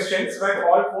four questions, but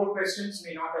all four questions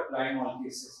may not apply in all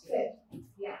cases.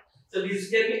 Yeah. So these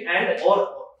can be and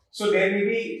or. So there may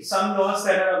be some laws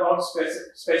that are about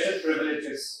special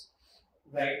privileges,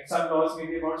 right? Some laws may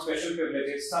be about special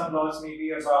privileges, some laws may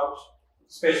be about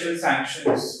special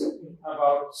sanctions,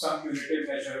 about some punitive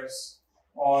measures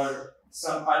or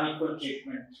some unequal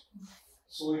treatment.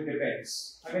 So it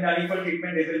depends. I mean, unequal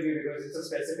treatment there will be because it's a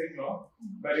specific law,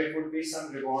 but it would be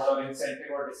some reward or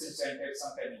incentive or disincentive,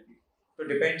 some penalty. So it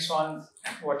depends on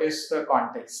what is the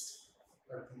context.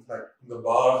 I think like the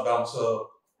bar dancer,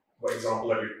 for example,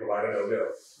 that you provided earlier.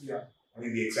 Yeah. I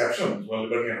mean, the exceptions were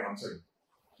liberty enhancing.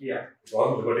 Yeah. It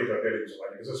wasn't liberty curtailing. So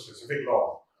like, it's a specific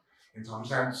law. In some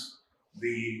sense,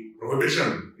 the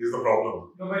prohibition is the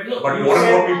problem. No, but But more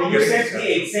and more people you get said exempt.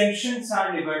 the exemptions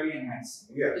are liberty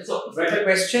enhancing. Yeah. But the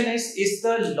question is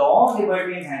the law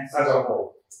liberty enhancing? As a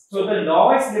whole. So the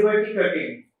law is liberty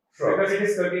curtailing. Sure. Because it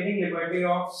is curtailing liberty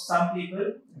of some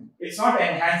people. It's not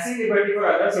enhancing liberty for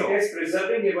others, it is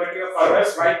preserving liberty of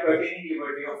others while curtailing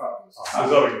liberty of others.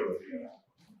 Preserving liberty. Yeah.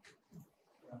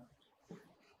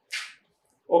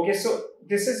 Okay, so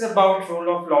this is about rule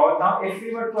of law. Now, if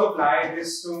we were to apply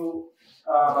this to,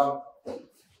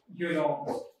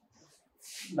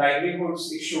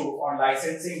 livelihoods issue or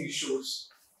licensing issues,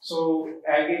 so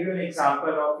I'll give you an example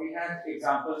of, we have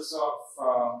examples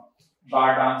of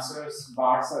bar dancers,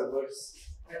 bar servers.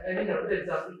 I think another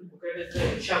example to look at is the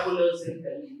rickshaw pullers in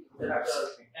Delhi. There are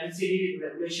the NCD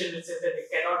regulation which says that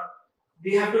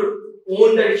they have to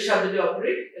own the rickshaw that they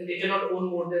operate and they cannot own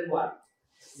more than one.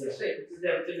 That's right. This is the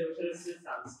anti-liberalistic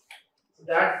stance. So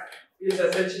that is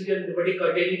essentially a liberty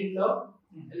curtailing law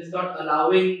and is not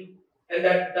allowing, and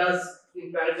that does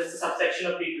impact just a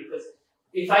subsection of people, because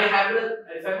if I'm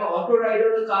an auto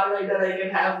rider or a car rider, I can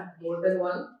have more than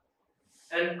one.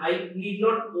 And I need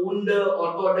not own the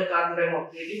auto or the car that I'm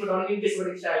operating, but only in case of a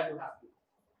rickshaw I do have to.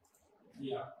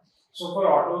 Yeah. So for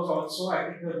autos also, I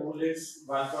think the rule is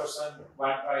one person,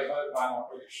 one driver, one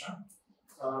auto rickshaw.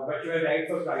 But you are right,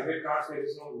 for private cars there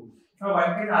is no rule. Now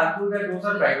one can argue that those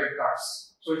are private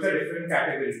cars, so it's a different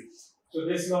category. So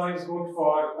this law is good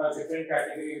for a different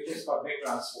category, which is public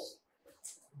transport.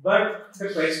 But the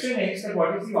question is that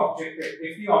what is the objective?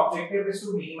 If the objective is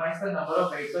to minimize the number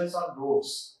of vehicles on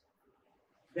roads,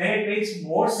 then it makes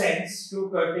more sense to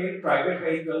curtail private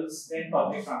vehicles than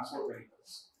public transport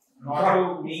vehicles. Not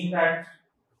to mean that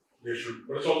They should,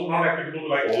 but it's also not applicable to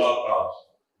like Ola cars.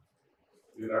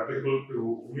 It's applicable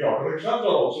to only auto rickshaws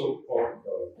or also for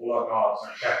Ola cars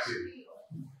and taxis.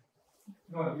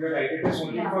 no, you're right. It is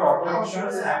only for auto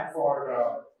rickshaws and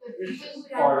for People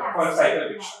who run for cycle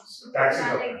rickshaws. Taxis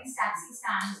have are like these taxi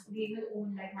stands, they will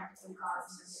own like multiple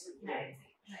cars. Right.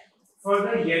 For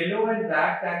the yellow and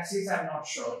black taxis, I'm not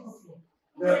sure.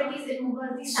 But at least in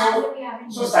Uber, these So- stands will be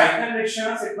having. So cycle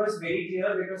rickshaws, it was very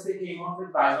clear because they came out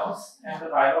with bylaws and the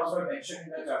bylaws were mentioned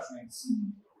in the judgments.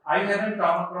 I haven't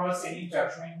come across any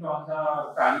judgment on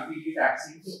the Kali PD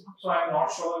taxis, so I'm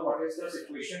not sure what is the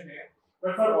situation there.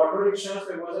 But for auto rickshaws,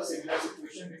 there was a similar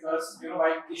situation because,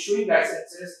 by issuing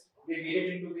licenses, they made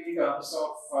it into the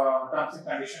terms and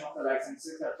condition of the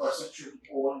licenses that person should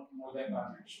own more than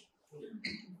one rickshaw.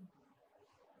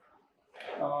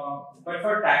 But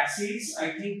for taxis,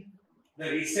 I think the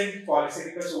recent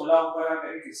policy, because Ola, Uber are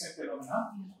very recent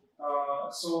phenomena,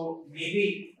 so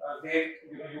maybe there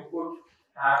you could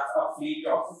have a fleet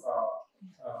of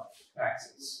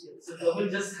taxis. So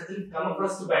government just hasn't come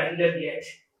across to banning them yet.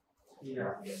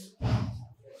 Yeah.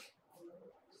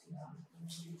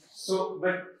 So,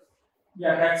 but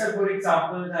yeah, that's a good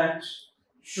example that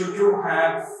should you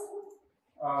have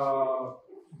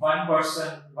one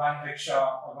person, one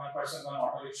rickshaw, or one person, one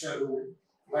auto rickshaw rule,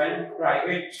 while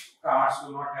private cars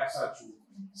do not have such rule.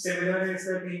 Similar is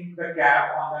the thing, the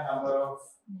cap on the number of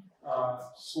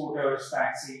scooters,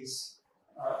 taxis,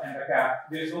 and the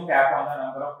cap. There is no cap on the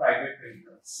number of private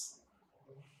vehicles.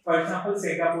 For example,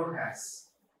 Singapore has.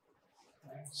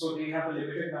 Right? So they have a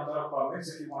limited number of permits.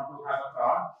 If you want to have a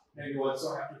car, then you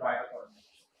also have to buy a permit.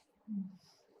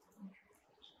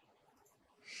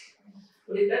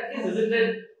 But in that case, isn't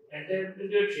it enter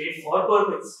into a trade for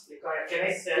permits? Like, can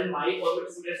I sell my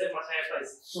permits at much higher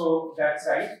price? So that's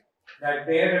right. That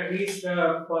there at least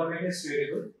the permit is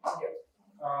tradable.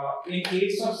 In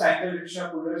case of cycle rickshaw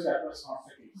pullers, that was not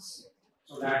the case.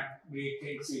 So that made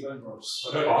things even worse.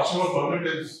 But the cost of a permit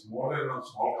is more than a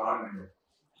small car in India.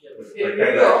 In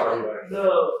New York,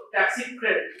 the taxi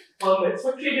credit permits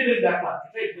were traded in that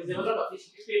market, right? Because they were not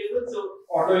officially tradable. So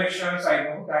auto rickshaws, I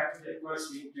know that it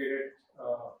was being traded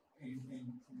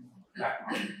in black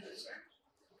market. That's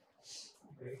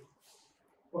right.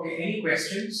 Okay, any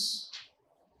questions?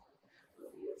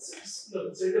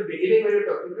 No, so in the beginning when you're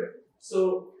talking about,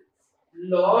 so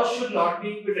law should not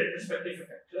be with retrospective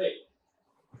effect, right?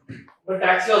 But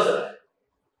tax laws are.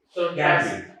 So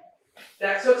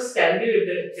tax laws can be with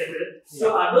the effect.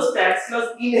 So are those tax laws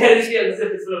inherently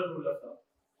unacceptable of rule of law?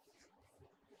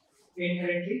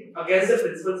 Inherently against the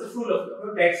principles of rule of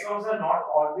law. no, tax laws are not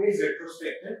always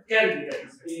retrospective. Can be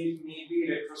retrospective. They may be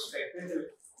retrospective.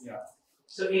 Yeah.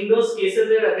 So in those cases,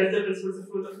 they are against the principles of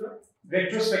rule of law.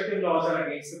 Retrospective laws are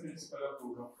against the principle of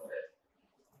rule of law.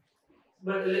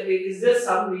 But is there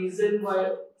some reason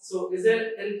why? So is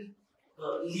there a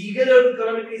legal or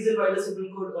economic reason why the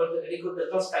Supreme Court or any court does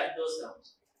not strike those down?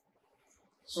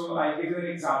 So I'll give you an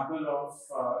example of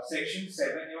Section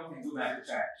 7 of Hindu Marriage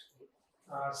Act.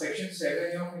 Section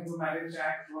 7 of Hindu Marriage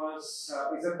Act is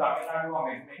a Tamil Nadu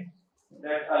amendment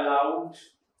that allowed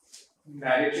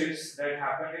marriages that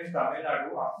happened in Tamil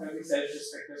Nadu after the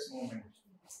self-respecters movement.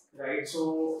 Right,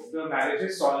 so the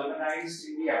marriages solemnized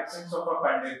in the absence of a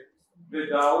pandit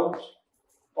without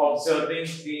observing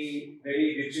the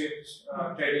very rigid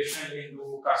traditional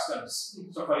Hindu customs.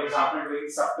 So, for example, doing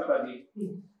Saptapadi,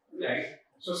 right?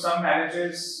 So, some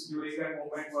marriages during that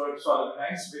movement were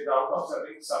solemnized without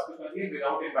observing Saptapadi and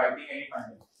without inviting any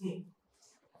pandit.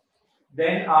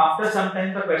 Then, after some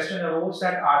time, the question arose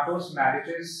that are those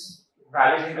marriages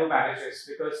valid Hindu marriages?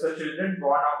 Because the children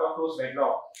born out of those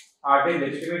wedlock, are they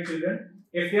legitimate children?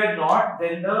 If they are not,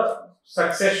 then the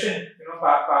succession,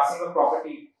 passing of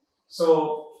property.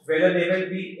 So, whether they will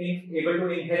be able to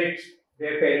inherit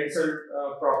their parental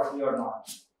property or not.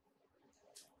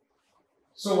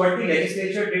 So, what the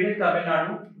legislature did in Tamil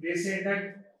Nadu, they said that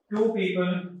two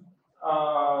people,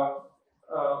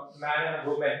 man and a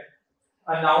woman,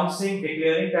 announcing,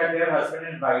 declaring that they are husband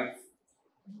and wife,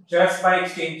 just by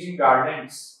exchanging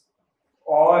garlands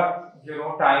or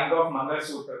tying of Mangal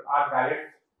Sutra are valid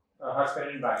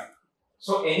husband and wife.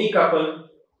 So any couple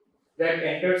that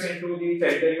enters into the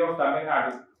territory of Tamil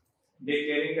Nadu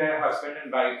declaring their husband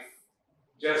and wife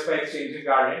just by exchanging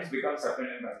garlands becomes husband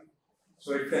and wife.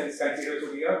 So it is considered to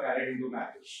be a valid Hindu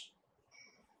marriage.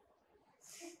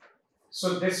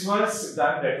 So this was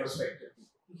done retrospectively.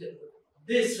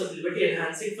 This was liberty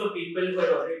enhancing for people who had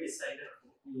already decided.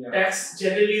 Yeah. Tax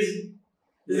generally is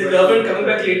the government coming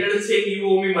back later and saying you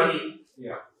owe me money.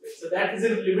 Yeah. So that is a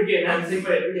liberty enhancing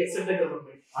for everybody except the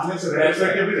government. Unless it's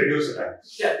retrospectively reduce the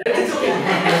tax. Yeah, that is okay.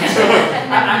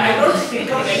 I don't think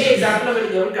of any example of when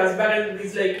the government comes back and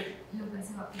he's like,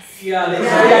 yeah, like,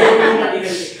 sorry, I owe you money.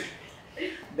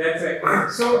 That's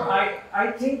right. So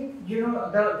I think the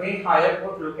way higher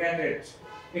court look at it,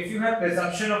 if you have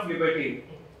presumption of liberty,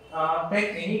 then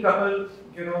any couple,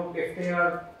 if they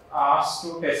are asked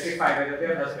to testify whether they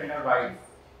are husband or wife,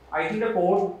 I think the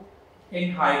court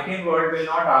in high-court world will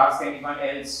not ask anyone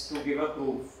else to give a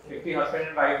proof. If the husband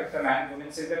and wife, if the man and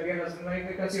woman says that they are husband and wife,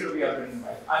 they consider to be husband and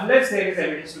wife, unless there is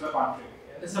evidence to the contrary.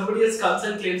 If somebody else comes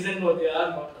and claims that no, they are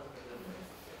not husband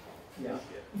and wife.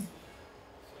 Yeah.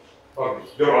 Okay,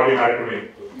 they're already married to me.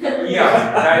 Yeah,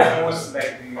 that is most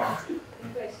likely. Yeah.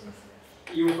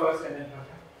 You first and then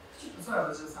So I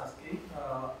was just asking, a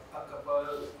couple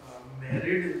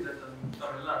married in the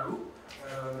Tamil Nadu,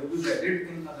 will be married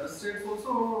in other states also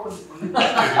or only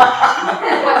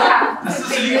This is a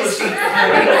silly question.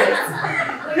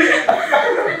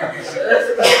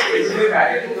 It will be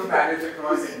married to marriage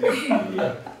across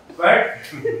India. But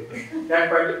that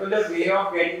particular way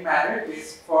of getting married is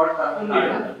for Tamil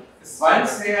Nadu.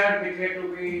 Once they are declared to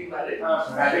be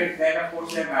married, then of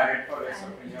course they are married for the rest of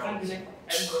India. I'm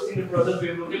crossing the brother's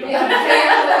way. But if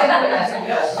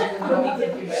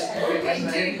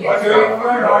you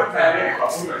are not married,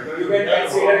 you can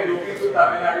consider looking to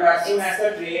Tamil Nadu. As soon as the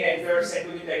train enters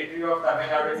into the territory of Tamil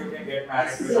Nadu, you can get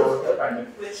married without the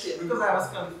pandemic. Because I was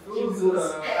confused,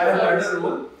 I heard a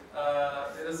rule.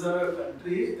 There is a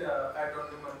country, I don't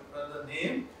remember the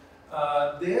name.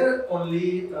 There only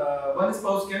one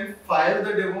spouse can file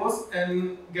the divorce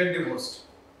and get divorced.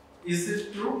 Is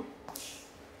it true?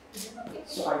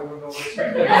 So I don't know which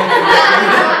country. I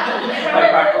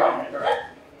can't comment.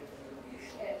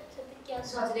 क्या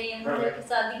सोच रही हैं मुझे कि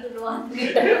शादी करवा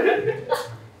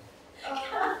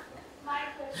My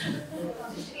question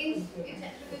is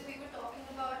because we were talking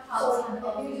about how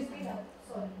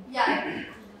yeah.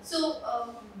 So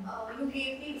you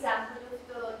gave the example of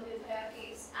the Nirbhaya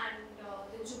case and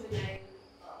the juvenile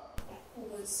who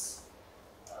was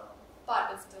part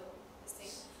of this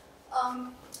thing.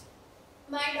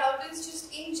 My doubt is just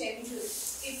in general,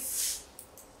 if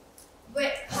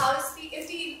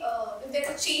there's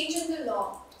a change in the law,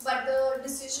 but the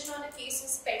decision on a case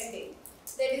is pending,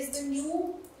 then is the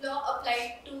new law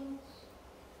applied to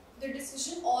the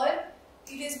decision, or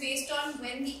it is based on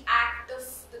when the act of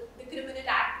the criminal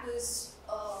act was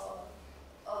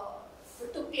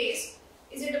took place?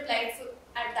 Is it applied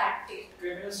at that date?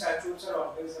 Criminal statutes are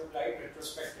always applied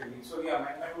retrospectively. So the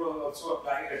amendment will also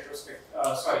apply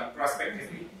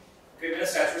prospectively. Criminal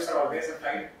statutes are always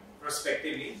applied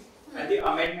prospectively. And the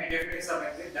amendment, if it is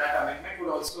amended, that amendment would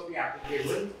also be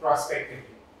applicable prospectively.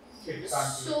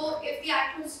 So, if the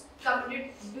act was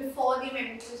committed before the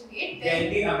amendment was made, then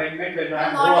the amendment will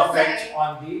have no effect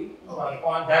on the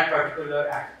on that particular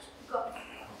act. Got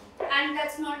it. And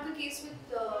that's not the case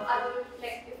with other,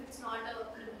 like if it's not a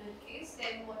criminal case,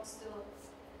 then what's the?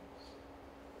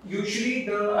 Usually,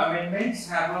 the amendments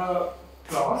have a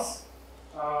clause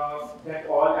that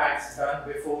all acts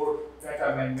done before that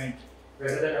amendment,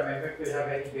 whether that amendment will have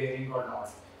any bearing or not.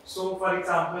 So, for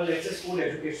example, let's say School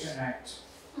Education Act.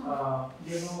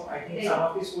 I think some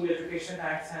of the school education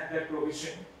acts have that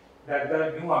provision that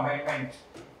the new amendment,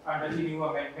 under the new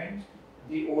amendment,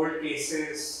 the old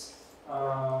cases,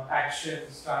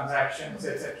 actions, transactions,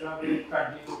 etc. will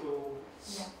continue to.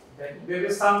 Then there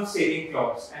is some saving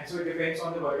clause, and so it depends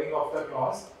on the wording of the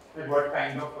clause that what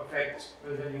kind of effect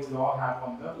will the new law have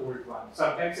on the old one.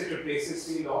 Sometimes it replaces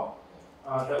the law,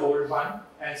 the old one,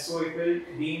 and so it will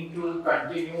deem to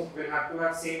continue, will have to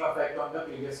have same effect on the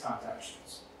previous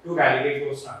transactions to validate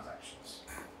those transactions.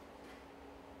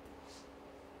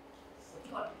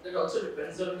 That also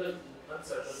depends on the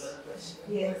question.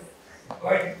 Yes.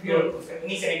 But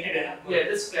yeah,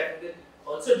 this clarity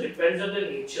also depends on the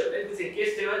nature. Right? Because in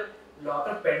case there were a lot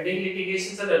of pending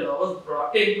litigations and the law was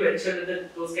brought in to ensure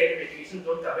that those kind of litigations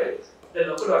don't come in, the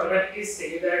law could automatically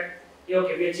say that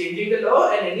okay, we are changing the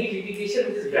law and any litigation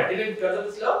which is brought in because of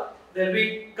this law, they'll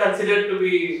be considered to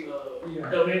be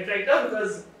terminated right now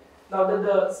because now that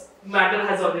the matter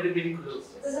has already been closed.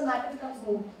 So the matter becomes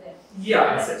moot then?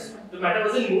 Yeah, essentially. The matter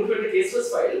wasn't moved when the case was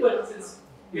filed, but since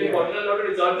we have gotten a lot to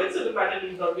resolve it, so the matter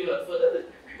need not be heard further, the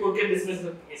court can dismiss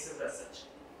the cases as such.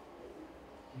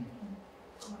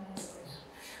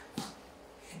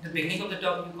 At the beginning of the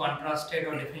talk, you contrasted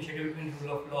or differentiated between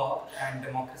rule of law and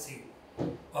democracy.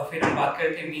 और फिर हम बात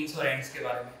करते हैं means और ends के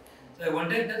बारे में. So I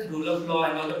wonder that rule of law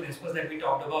and all the principles that we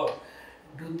talked about,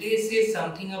 do they say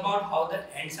something about how the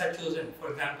ends are chosen?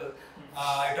 For example,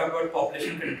 I talked about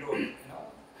population control.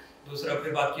 दूसरा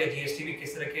फिर बात किया GST में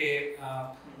किस तरह के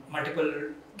multiple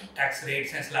tax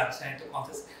rates and slabs हैं, तो कौन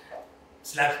से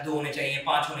slabs 2 होने चाहिए,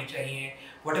 5 होने चाहिए.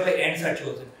 Whatever ends are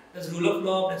chosen. Does rule of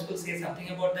law principle say something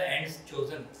about the ends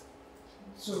chosen?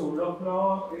 So rule of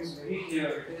law is very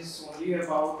clear. It is only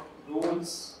about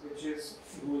rules, which is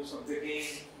rules of the game,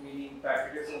 meaning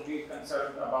that it is only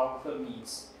concerned about the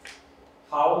means.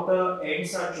 How the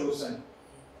ends are chosen.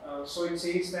 So it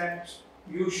says that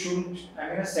you shouldn't,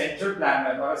 a central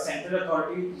planner or a central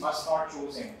authority must not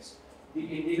choose ends. The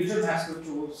individual has to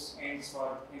choose ends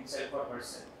for himself or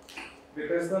herself.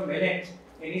 Because the minute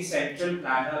any central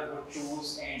planner would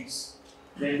choose ends,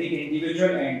 then the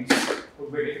individual ends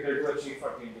would be difficult to achieve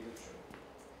for the individual.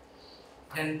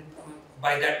 Then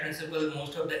by that principle,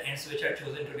 most of the ends which are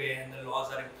chosen today and the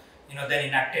laws are then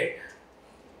enacted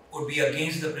would be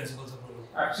against the principles of rule.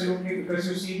 Absolutely, because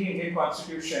you see the Indian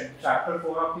Constitution, Chapter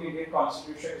 4 of the Indian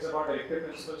Constitution is about directive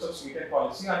principles of state and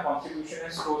policy. Our Constitution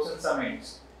has chosen some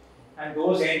ends, and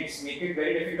those ends make it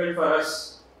very difficult for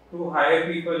us to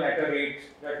hire people at a rate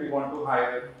that we want to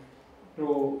hire,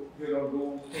 to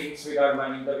do things with our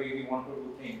money the way we want to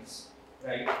do things,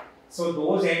 right? So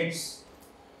those ends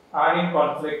are in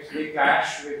conflict, they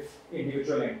clash with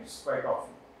individual ends quite often.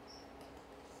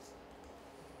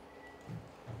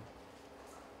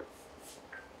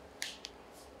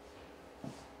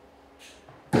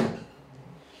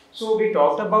 So we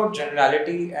talked about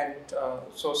generality and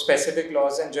so specific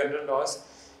laws and general laws.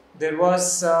 There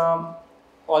was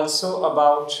also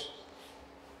about,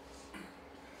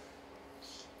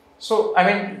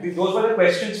 those were the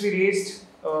questions we raised.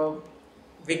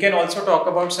 We can also talk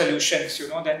about solutions,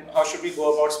 then how should we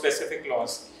go about specific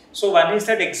laws. So one is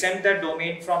that exempt that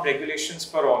domain from regulations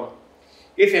for all.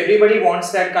 If everybody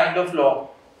wants that kind of law,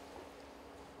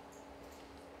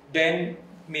 then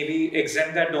maybe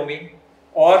exempt that domain,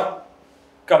 or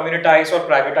communitize or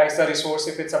privatize the resource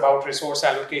if it's about resource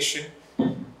allocation,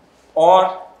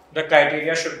 or the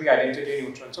criteria should be identity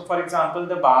neutral. So for example,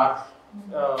 the bar,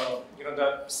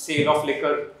 the sale of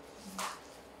liquor,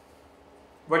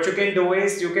 what you can do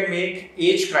is you can make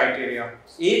age criteria.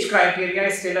 Age criteria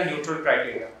is still a neutral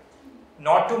criteria.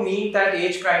 Not to mean that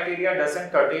age criteria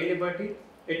doesn't curtail liberty.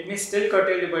 It may still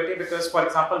curtail liberty because, for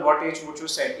example, what age would you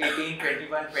say? 18,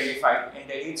 21, 25. In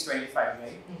Delhi it's 25,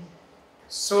 right?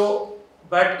 So,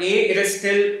 but it is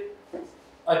still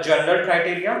a general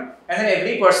criteria, and then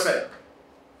every person,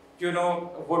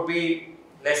 would be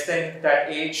less than that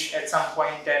age at some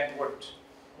point and would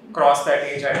cross that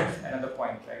age at another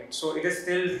point, right? So it is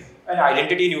still an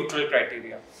identity neutral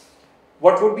criteria.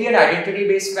 What would be an identity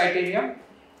based criteria?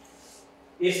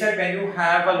 Is that when you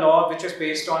have a law which is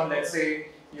based on, let's say,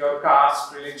 your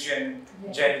caste, religion,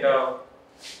 gender,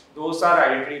 those are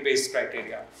identity-based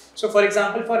criteria. So for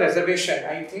example, for reservation,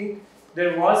 I think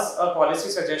there was a policy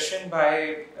suggestion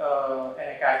by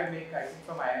an academic, I think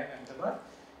from IIM Ahmedabad,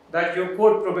 that you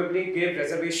could probably give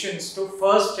reservations to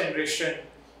first generation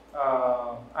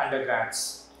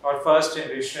undergrads or first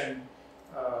generation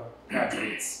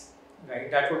graduates,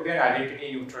 right? That would be an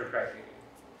identity neutral criteria.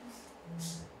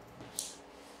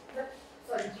 But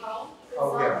sorry, how?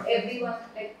 Oh, Not everyone,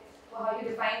 like how you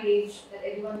define age, that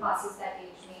everyone passes that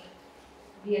age may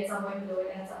be at some point below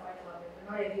it and at some point above it,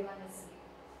 but not everyone necessarily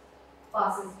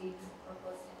passes being a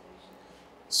first generation.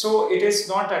 So it is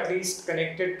not at least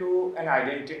connected to an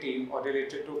identity or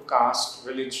related to caste,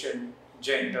 religion,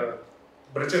 gender.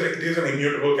 But it is an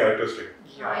immutable characteristic.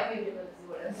 Yeah. Immutable is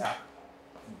what it is. Yeah.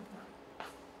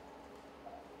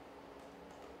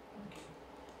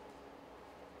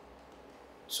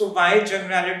 So why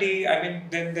generality? I mean,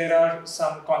 then there are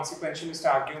some consequentialist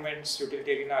arguments,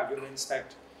 utilitarian arguments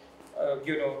that,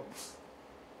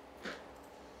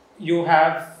 you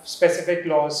have specific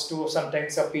laws to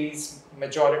sometimes appease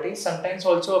majority, sometimes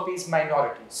also appease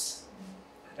minorities,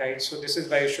 right? So this is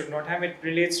why you should not have. It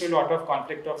relates to a lot of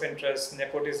conflict of interest,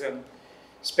 nepotism,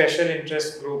 special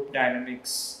interest group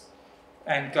dynamics,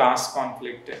 and class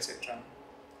conflict, etc.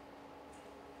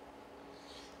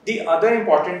 The other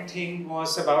important thing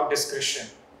was about discretion,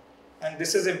 and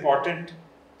this is important.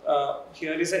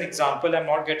 Here is an example. I'm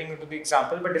not getting into the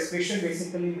example, but discretion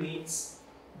basically means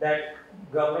that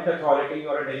government authority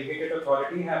or a delegated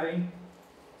authority having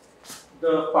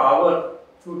the power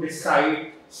to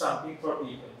decide something for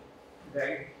people,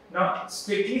 right? Now,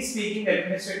 strictly speaking,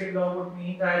 administrative law would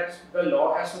mean that the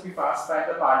law has to be passed by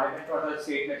the parliament or the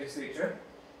state legislature,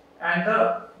 and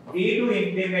the way to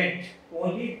implement,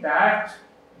 only that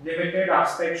limited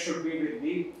aspect should be with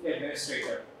the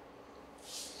administrator.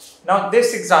 Now,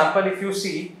 this example, if you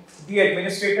see, the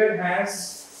administrator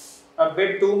has a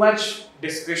bit too much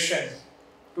discretion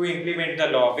to implement the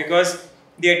law, because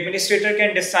the administrator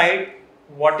can decide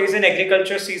what is an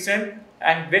agriculture season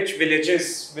and which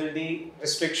villages will the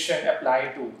restriction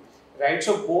apply to, right?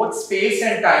 So both space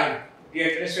and time, the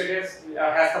administrator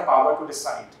has the power to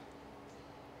decide.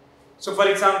 So for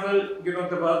example,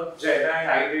 the work Jaina and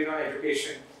I did on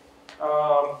education,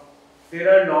 there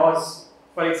are laws.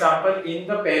 For example, in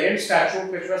the parent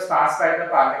statute which was passed by the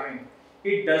parliament,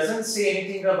 it doesn't say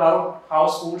anything about how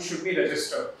schools should be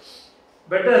registered.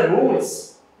 But the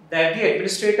rules that the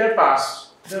administrator passed,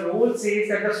 the rule says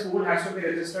that the school has to be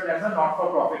registered as a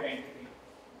not-for-profit entity.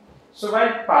 So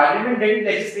while parliament didn't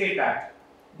legislate that,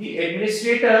 the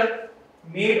administrator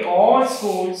made all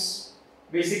schools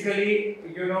basically,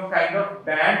 kind of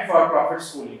banned for-profit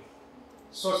schooling.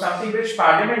 So something which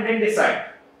parliament didn't decide,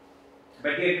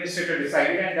 but the administrator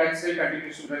decided, and that still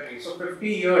continues to be the case. So 50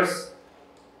 years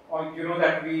on,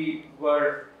 that we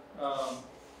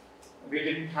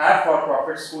didn't have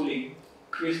for-profit schooling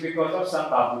is because of some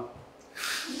babu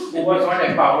who was not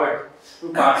empowered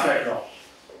to pass that law.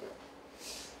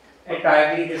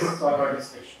 Entirely this is for her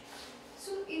discretion.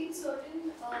 So in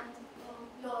certain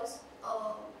laws,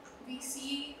 we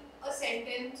see a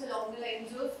sentence along the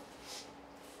lines of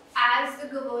as the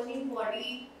governing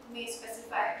body may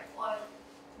specify, or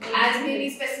as may be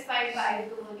specified by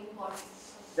the governing body.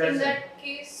 In that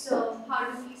case,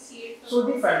 how do we see it? So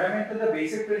the fundamental, the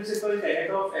basic principle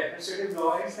tenet of administrative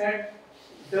law is that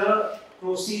the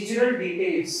procedural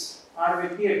details are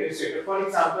with the administrator. For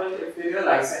example, if there is a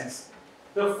license,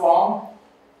 the form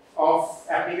of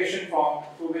application form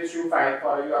to which you file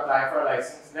for, you apply for a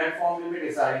license, that form will be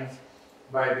designed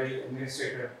by the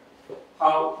administrator.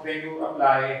 When you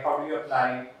apply, how do you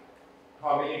apply,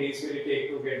 how many days will it take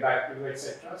to get back to you,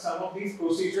 etc. Some of these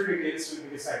procedural details will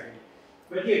be decided.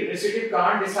 But the administrative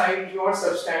can't decide your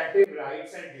substantive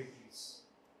rights and duties.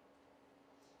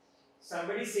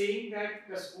 Somebody saying that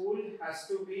the school has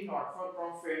to be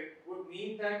not-for-profit would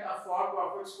mean that a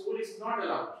for-profit school is not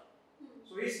allowed.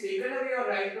 So he's taken away your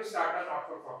right to start a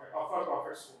not-for-profit or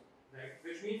for-profit school, right?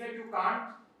 Which means that you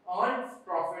can't earn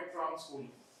profit from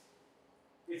schooling.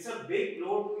 It's a big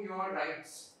blow to your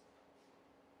rights.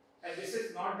 And this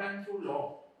is not done through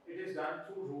law. It is done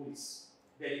through rules,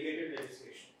 delegated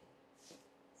legislation.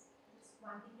 Just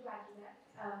one thing to add to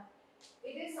that.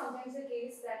 It is sometimes the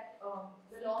case that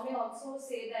the law may also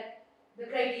say that the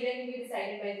criteria can be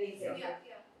decided by the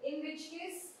executive. In which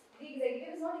case, the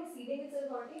executive is not exceeding its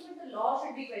authority, but the law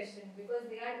should be questioned because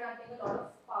they are granting a lot of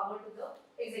power to the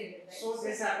executive. Right? So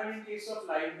this happened in case of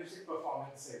live music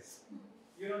performances.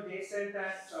 They said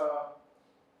that,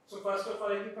 so first of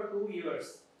all, I think for 2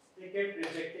 years, they kept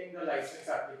rejecting the license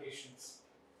applications.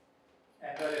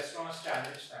 And the restaurants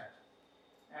challenged that.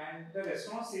 and the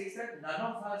restaurant says that none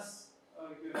of us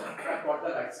have got the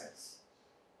license.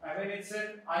 I mean, it's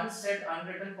an unsaid,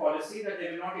 unwritten policy that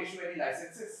they will not issue any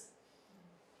licenses,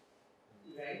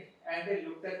 right? And they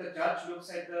looked at, the judge looks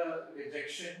at the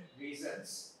rejection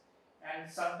reasons,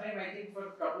 and sometime I think for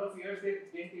a couple of years they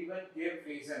didn't even give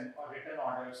reason or written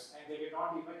orders, and they did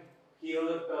not even hear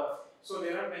the. So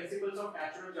there are principles of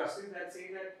natural justice that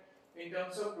say that in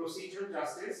terms of procedural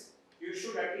justice, you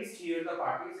should at least hear the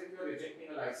parties. If you are rejecting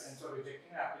a license or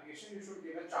rejecting an application, you should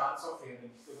give a chance of hearing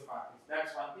to the parties.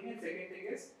 That's one thing. And second thing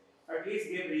is, at least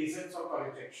give reasons for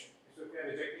rejection. So if you are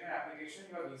rejecting an application,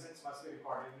 your reasons must be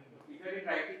recorded. Either in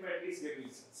writing, but at least give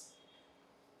reasons.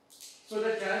 So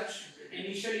the judge,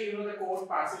 initially, the court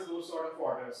passes those sort of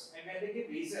orders. And when they give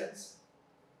reasons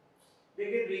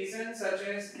such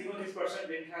as, this person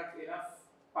didn't have enough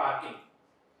parking.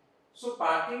 So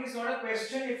parking is not a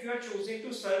question if you are choosing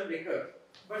to serve liquor,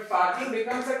 but parking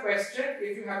becomes a question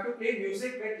if you have to play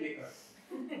music with liquor.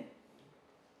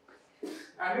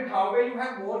 I mean, how will you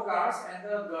have more cars? And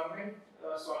the government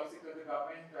solicitor, the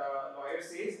government lawyer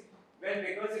says, well,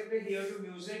 because if they hear to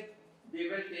music, they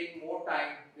will take more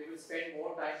time, they will spend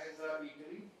more time in the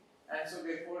eatery, and so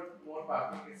therefore more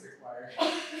parking is required.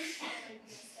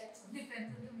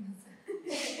 Depends on the music.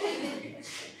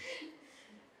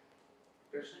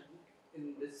 Prashant,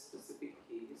 in this specific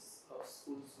case of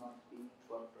schools not being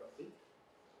for profit,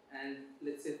 and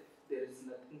let's say there is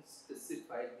nothing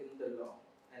specified in the law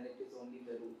and it is only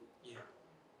the rule. Yeah.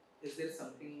 Is there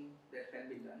something that can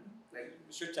be done? Like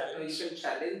you should challenge. You can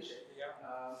challenge it.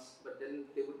 Yeah. But then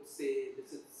they would say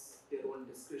this is their own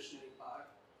discretionary part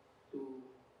to.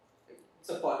 It's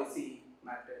a policy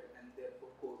matter, and therefore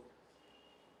court.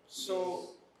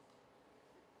 So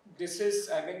this is.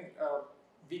 I mean.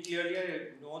 We clearly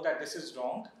know that this is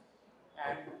wrong,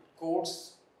 and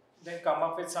courts then come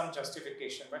up with some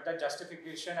justification. But that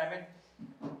justification, I mean,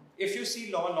 if you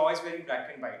see law is very black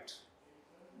and white,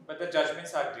 but the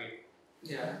judgments are grey.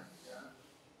 Yeah.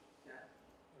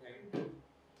 Right.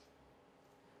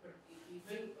 But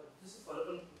even, this is follow-up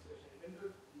on the question, even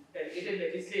with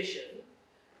delegated legislation,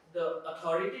 the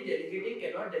authority delegating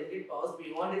cannot delegate powers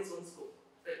beyond its own scope.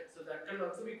 Right? So that can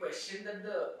also be questioned that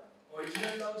the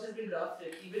original law which has been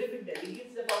drafted, even if it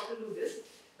delegates the power to do this,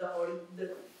 the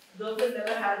government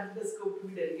never had the scope to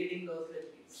be delegating laws like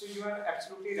these. So you are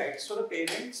absolutely right. So the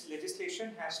parents'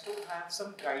 legislation has to have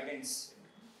some guidance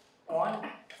on,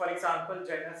 for example,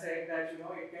 Jenna said that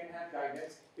it can have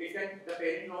guidance. The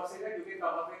parent law says that you can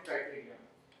come up with criteria.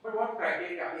 But what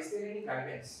criteria? Is there any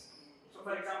guidance? So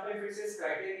for example, if it says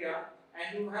criteria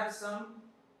and you have some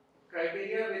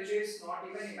criteria which is not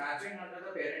even imagined under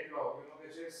the parent law,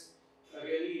 which is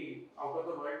really out of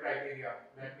the world criteria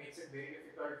that makes it very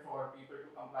difficult for people to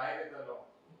comply with the law,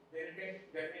 then it can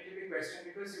definitely be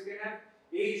questioned, because you can have,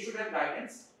 you should have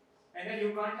guidance, and then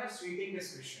you can't have sweeping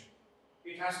discretion.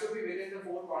 It has to be within the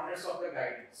four corners of the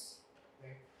guidance.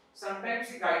 Right? Sometimes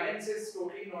the guidance is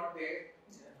totally not there,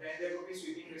 then there would be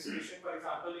sweeping discretion. For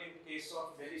example, in case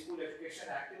of Delhi School Education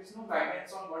Act, there is no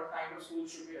guidance on what kind of school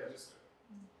should be registered.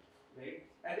 Right?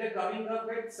 And they are coming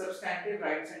up with substantive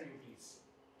rights and duties.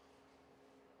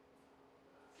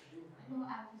 No,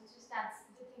 that's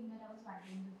the thing that I was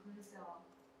wondering, because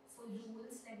for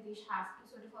rules, like they have to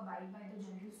sort of abide by the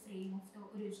general frame of the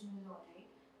original law, right?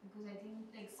 Because I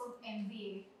think, like for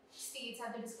MBA, states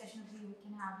have the discretion of you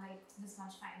can have like this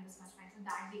much fine, so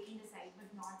that they can decide,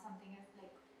 but not something as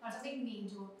like not something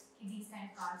major, these kind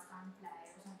of cards can't fly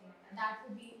or something like that. That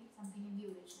would be something in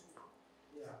the original law.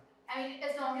 Yeah. I mean,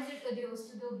 as long as it adheres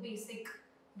to the basic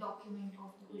document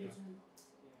of the original law.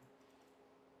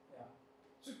 Yeah.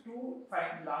 So two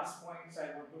last points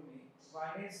I want to make.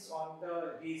 One is on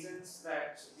the reasons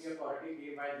that the authority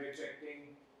gave while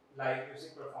rejecting live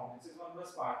music performances. One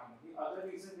was parking. The other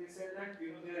reason they said that they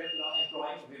are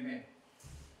employing women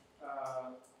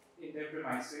in their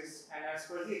premises, and as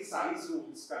per the excise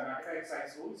rules, Karnataka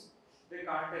excise rules, they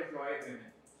can't employ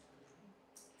women.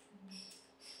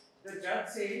 The judge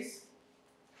says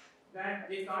that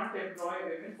they can't employ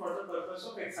women for the purpose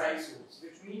of excise rules,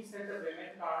 which means that the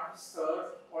women can't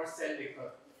serve or sell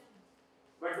liquor.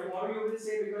 But tomorrow you will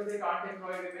say because they can't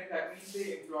employ women, that means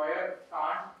the employer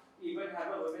can't even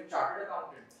have a woman chartered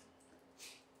accountant.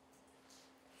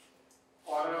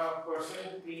 Or a person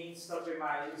who cleans the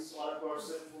premise, or a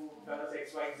person who does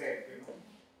XYZ,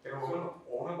 Can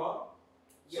own a bar?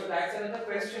 So that's another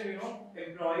question,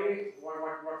 employee,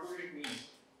 what would it mean?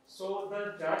 So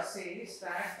the judge says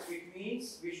that it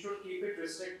means we should keep it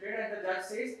restricted, and the judge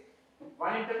says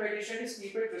one interpretation is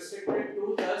keep it restricted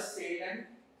to the sale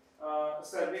and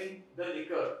serving the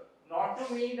liquor. Not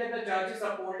to mean that the judge is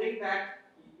upholding that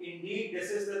indeed,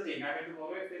 this is the thing. I mean,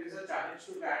 tomorrow if there is a challenge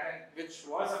to that, and which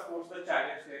was of course the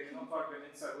challenge there, for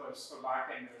women servers, for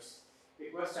bartenders,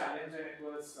 it was challenged and it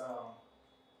was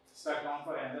stuck down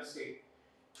for another state.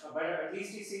 But at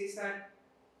least he says that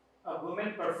a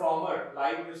woman performer,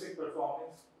 live music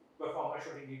performer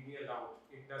should indeed be allowed.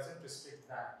 It doesn't restrict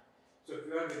that. So if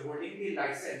you are withholding the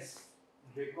license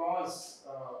because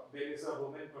there is a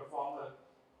woman performer,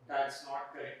 that's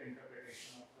not correct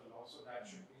interpretation of the law. So that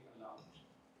should be allowed.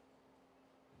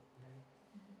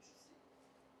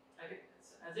 I think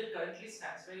as it currently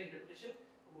stands by interpretation,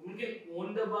 a woman can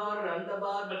own the bar, run the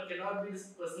bar, but cannot be this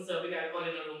person serving alcohol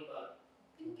in her own bar.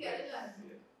 In Kerala,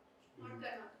 not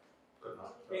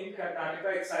Karnataka. In Karnataka,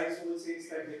 excise rule says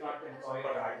that they can't employ.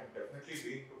 But I have definitely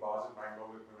been to bars in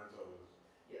Bangalore with women servers.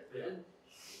 Yeah.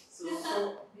 So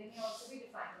they may also be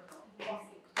defined or not.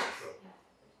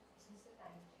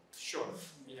 Sure.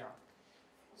 Yeah.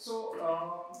 So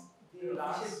the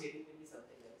last. Maybe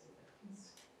something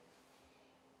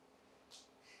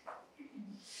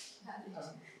else.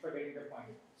 Forgetting the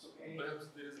point. So perhaps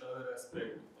there is another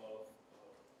aspect of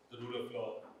the rule of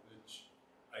law which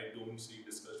I don't see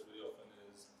discussed very often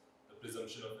is the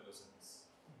presumption of innocence,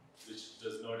 which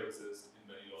does not exist in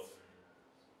many laws.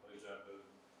 For example,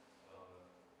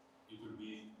 you could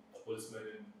be a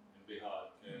policeman in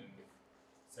Bihar and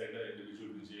send an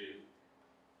individual to jail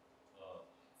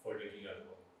for drinking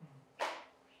alcohol.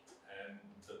 And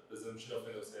the presumption of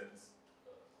innocence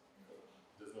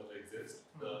does not exist.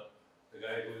 The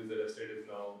guy who is arrested is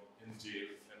now in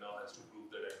jail and now has to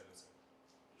prove that I'm innocent.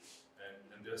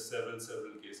 And there are several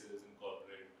cases in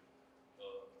corporate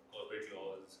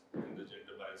laws, in the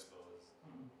gender bias laws,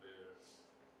 where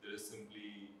there is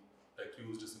simply the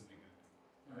accused is simply guilty.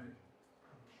 Right?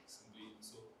 Simply,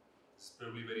 so it's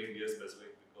probably very India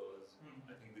specific because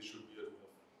I think this should be a rule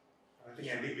of. I think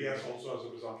NDPS also has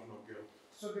a presumption of guilt.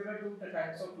 So there are two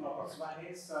types of laws. One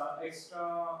is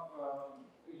extra,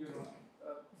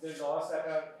 the laws that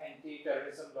are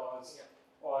anti-terrorism laws,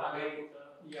 or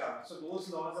so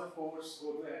those laws of course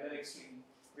go to another extreme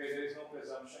where there is no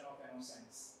presumption of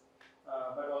innocence.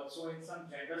 But also in some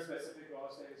gender-specific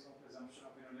laws there is no presumption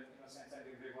of innocence, and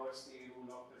they reverse the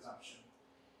rule of presumption.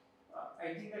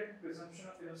 I think that presumption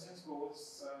of innocence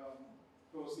goes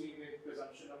closely with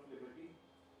presumption of liberty.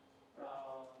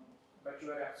 But you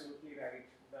are absolutely right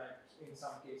that in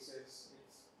some cases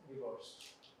it's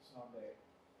reversed. It's not there.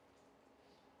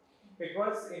 It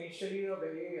was initially a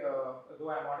very, though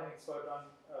I'm not an expert on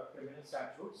criminal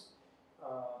statutes,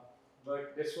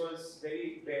 but this was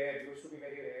very rare, it used to be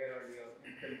very rare earlier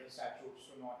in criminal statutes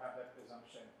to not have that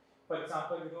presumption. For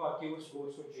example, accused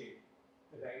goes to jail,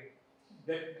 right?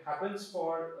 That happens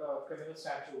for criminal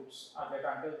statutes that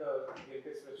until the guilt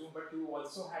is presumed, but you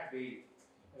also have bail,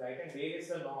 right? And bail is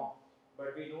the norm.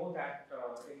 But we know that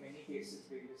in many cases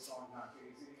bail is not granted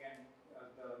easily, and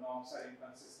the norms are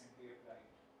inconsistently applied.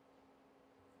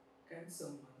 Can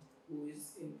someone who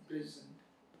is imprisoned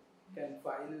can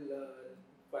file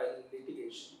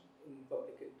litigation in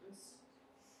public interest?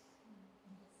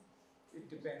 It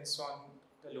depends on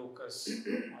the locus,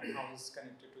 on how it's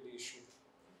connected to the issue.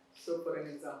 So, for an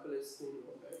example, a school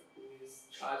owner who is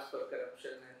charged for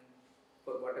corruption and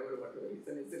for whatever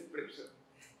reason is in prison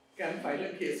can file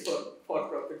a case for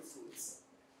for-profit schools,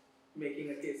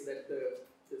 making a case that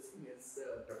this thing is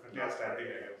definitely standing,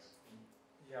 I guess.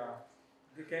 Yeah,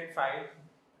 they can file,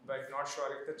 but not sure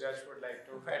if the judge would like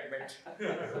to admit.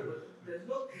 There's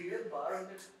no clear bar on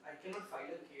that I cannot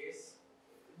file a case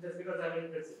just because I'm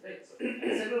in prison, right? So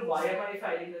I said, well, why am I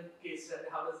filing a case and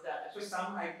how does that? So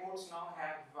some high courts now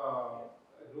have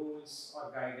rules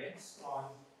or guidance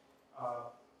on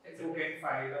who can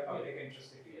file a public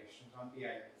interest litigations on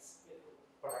PILs.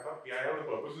 But I thought PIL, the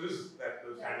purpose is that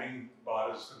the standing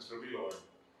bar is considerably lower.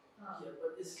 Yeah,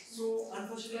 but it's so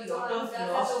unfortunately a lot of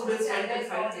law students went and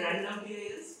filed random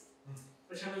PILs.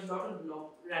 Prashant, a lot of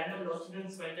random law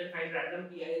students went and filed random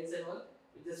PILs and all.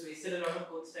 We just wasted a lot of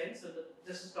court's time. So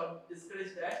just to stop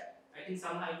discourage that, I think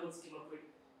some high courts came up with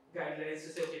guidelines to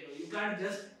say, okay, no, you can't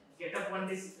just get up one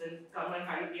day and come and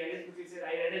file a PIL because you said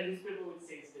I read a newspaper which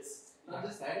says this. Not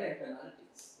just guideline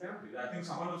penalties. Yeah, I think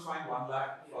someone was fined 1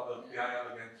 lakh for the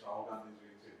PIL against Rahul Gandhi's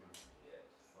reinstatement.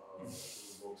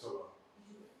 To Lok Sabha.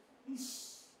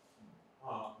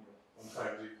 On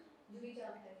 5G.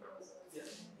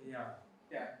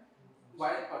 Yeah.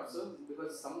 Why also?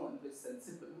 Because someone who is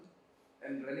sensible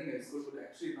and running a school would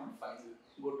actually not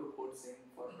go to court saying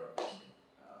for profit.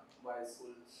 Why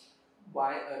schools?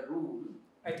 Why a rule?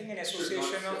 I think an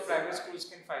association of private schools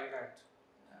can file that.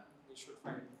 They should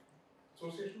file it.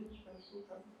 Association of private schools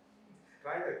have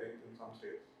tried, I think, in some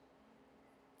states.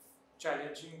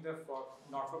 challenging the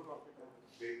not-for-profit.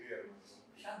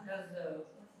 Prashant,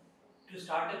 to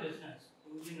start a business,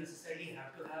 do you necessarily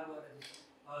have to have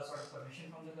a sort of permission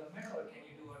from the government, or can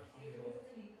you do it on your own?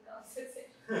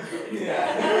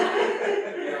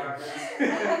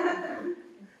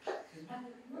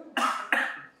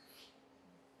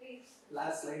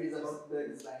 Last slide is about the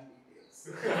design details.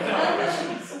 So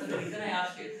the reason I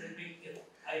ask is that if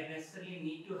I necessarily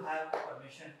need to have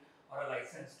permission or a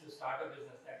license to start a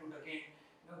business, that would again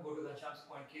go to Ghanshyam's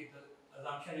point. The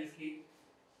assumption is that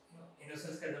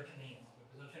innocence का assumption नहीं है, the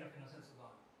presumption of innocence is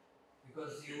gone,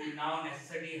 because you now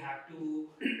necessarily have to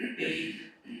take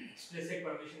explicit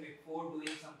permission before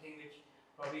doing something which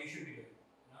probably you should be doing.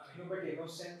 No, but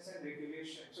innocence and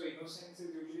regulation. So innocence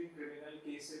is usually criminal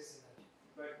cases,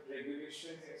 but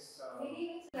regulation is.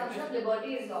 Maybe presumption of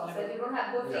liberty is lost. That you don't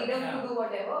have the freedom to do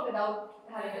whatever without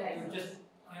having a license. You just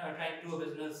trying to do a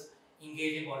business,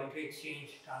 engage in voluntary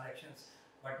exchange transactions,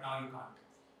 but now you can't.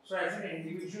 So as an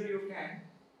individual you can,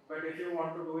 but if you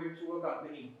want to do it through a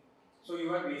company, so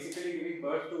you are basically giving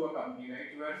birth to a company,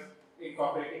 right? You are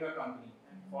incorporating a company,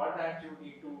 and for that you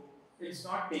need to. It's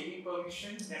not taking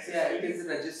permission necessarily. Yeah, it is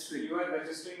registry. You are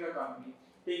registering a company.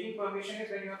 Taking permission is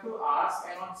when you have to ask,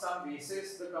 and on some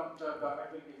basis the government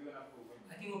will give you an approval.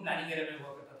 I think वो planning area में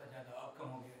work करता था ज़्यादा, अब कम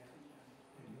हो गया है.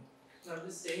 So I'm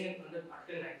just saying under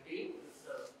Article 19,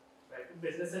 right to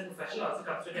business and professional also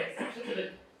comes with an exception. So that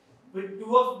with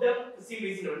two of them seem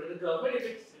reasonable. The government, if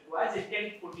it requires, it can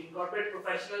incorporate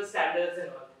professional standards and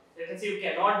all. They can say you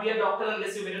cannot be a doctor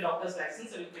unless you get a doctor's license,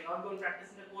 or you cannot go and practice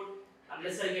in the court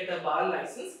unless I get a bar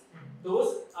license. Those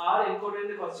are encoded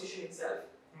in the constitution itself.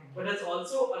 But there's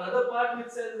also another part which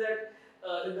says that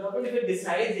the government, if it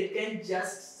decides, it can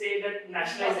just say that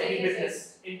nationalize any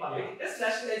business in public. Just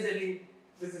nationalize any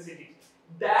business entity.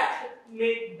 That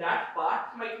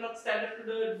part might not stand up to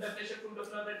the definition of rule of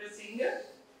law that we're seeing here,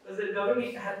 because the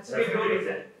government has to make no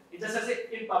reason. It just has to say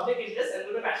in public interest and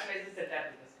going to nationalize this entire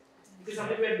business. This is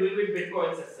something we are doing with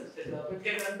bitcoins as such. The government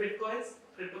can run bitcoins,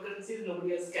 cryptocurrencies,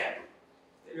 nobody else can.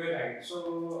 You're right.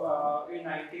 So in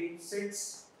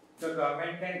 1906, the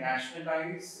government can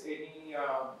nationalize any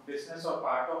business or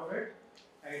part of it,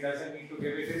 and it doesn't need to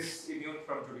give it. Is immune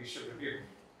from judicial review.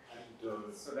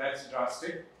 And so that's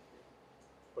drastic.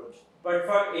 But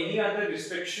for any other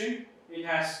restriction, it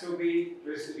has to be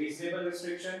reasonable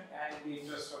restriction and in the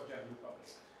interest of general public.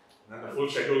 And the full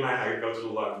Schedule 9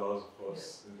 agricultural laws, of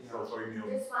course, is also immune.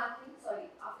 Just one thing, sorry.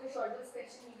 After shorter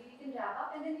question, maybe we can wrap up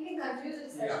and then we can continue the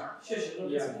discussion. Sure.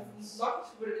 It's not,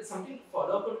 but it's something to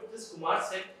follow up with this Kumar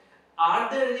said. Are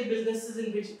there any businesses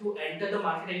in which to enter the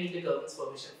market I need the government's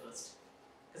permission first?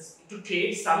 Because to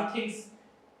trade some things,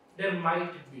 there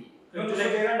might be. No, so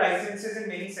there are licenses in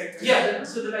many sectors. Yeah,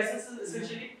 so the licenses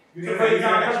essentially. So for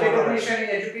example, recognition in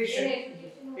education.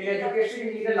 In education,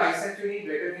 you need a license, you need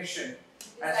recognition.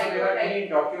 And so there are many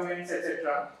documents,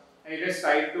 etc. And it is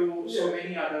tied to so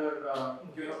many other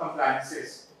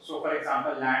compliances. So for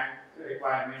example, land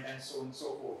requirement and so on and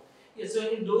so forth. Yeah, so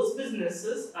in those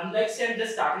businesses, unlike say I'm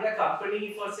just starting a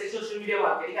company for say social media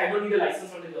marketing, I don't need a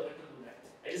license from the government to do that.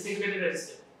 I just need to get it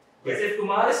registered. But if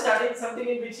Kumar is starting something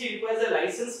in which he requires a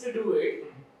license to do it,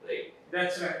 right?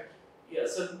 That's right. Yeah,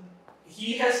 so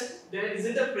there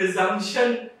isn't a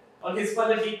presumption on his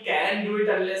part that he can do it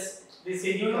unless they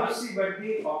say he can't. No, see, but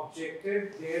the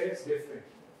objective there is different.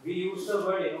 We use the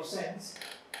word innocence.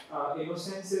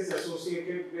 Innocence is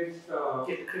associated with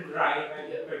crime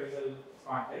and criminal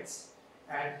context.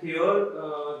 And here,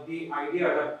 the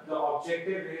idea, the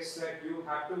objective is that you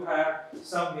have to have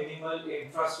some minimal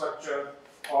infrastructure,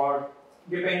 or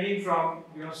depending from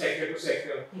sector to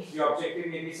sector, the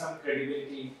objective may be some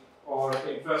credibility or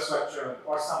infrastructure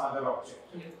or some other object.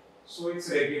 So it's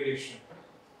regulation.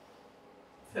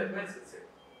 That's it.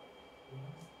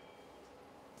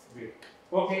 Great.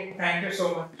 Okay, thank you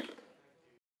so much.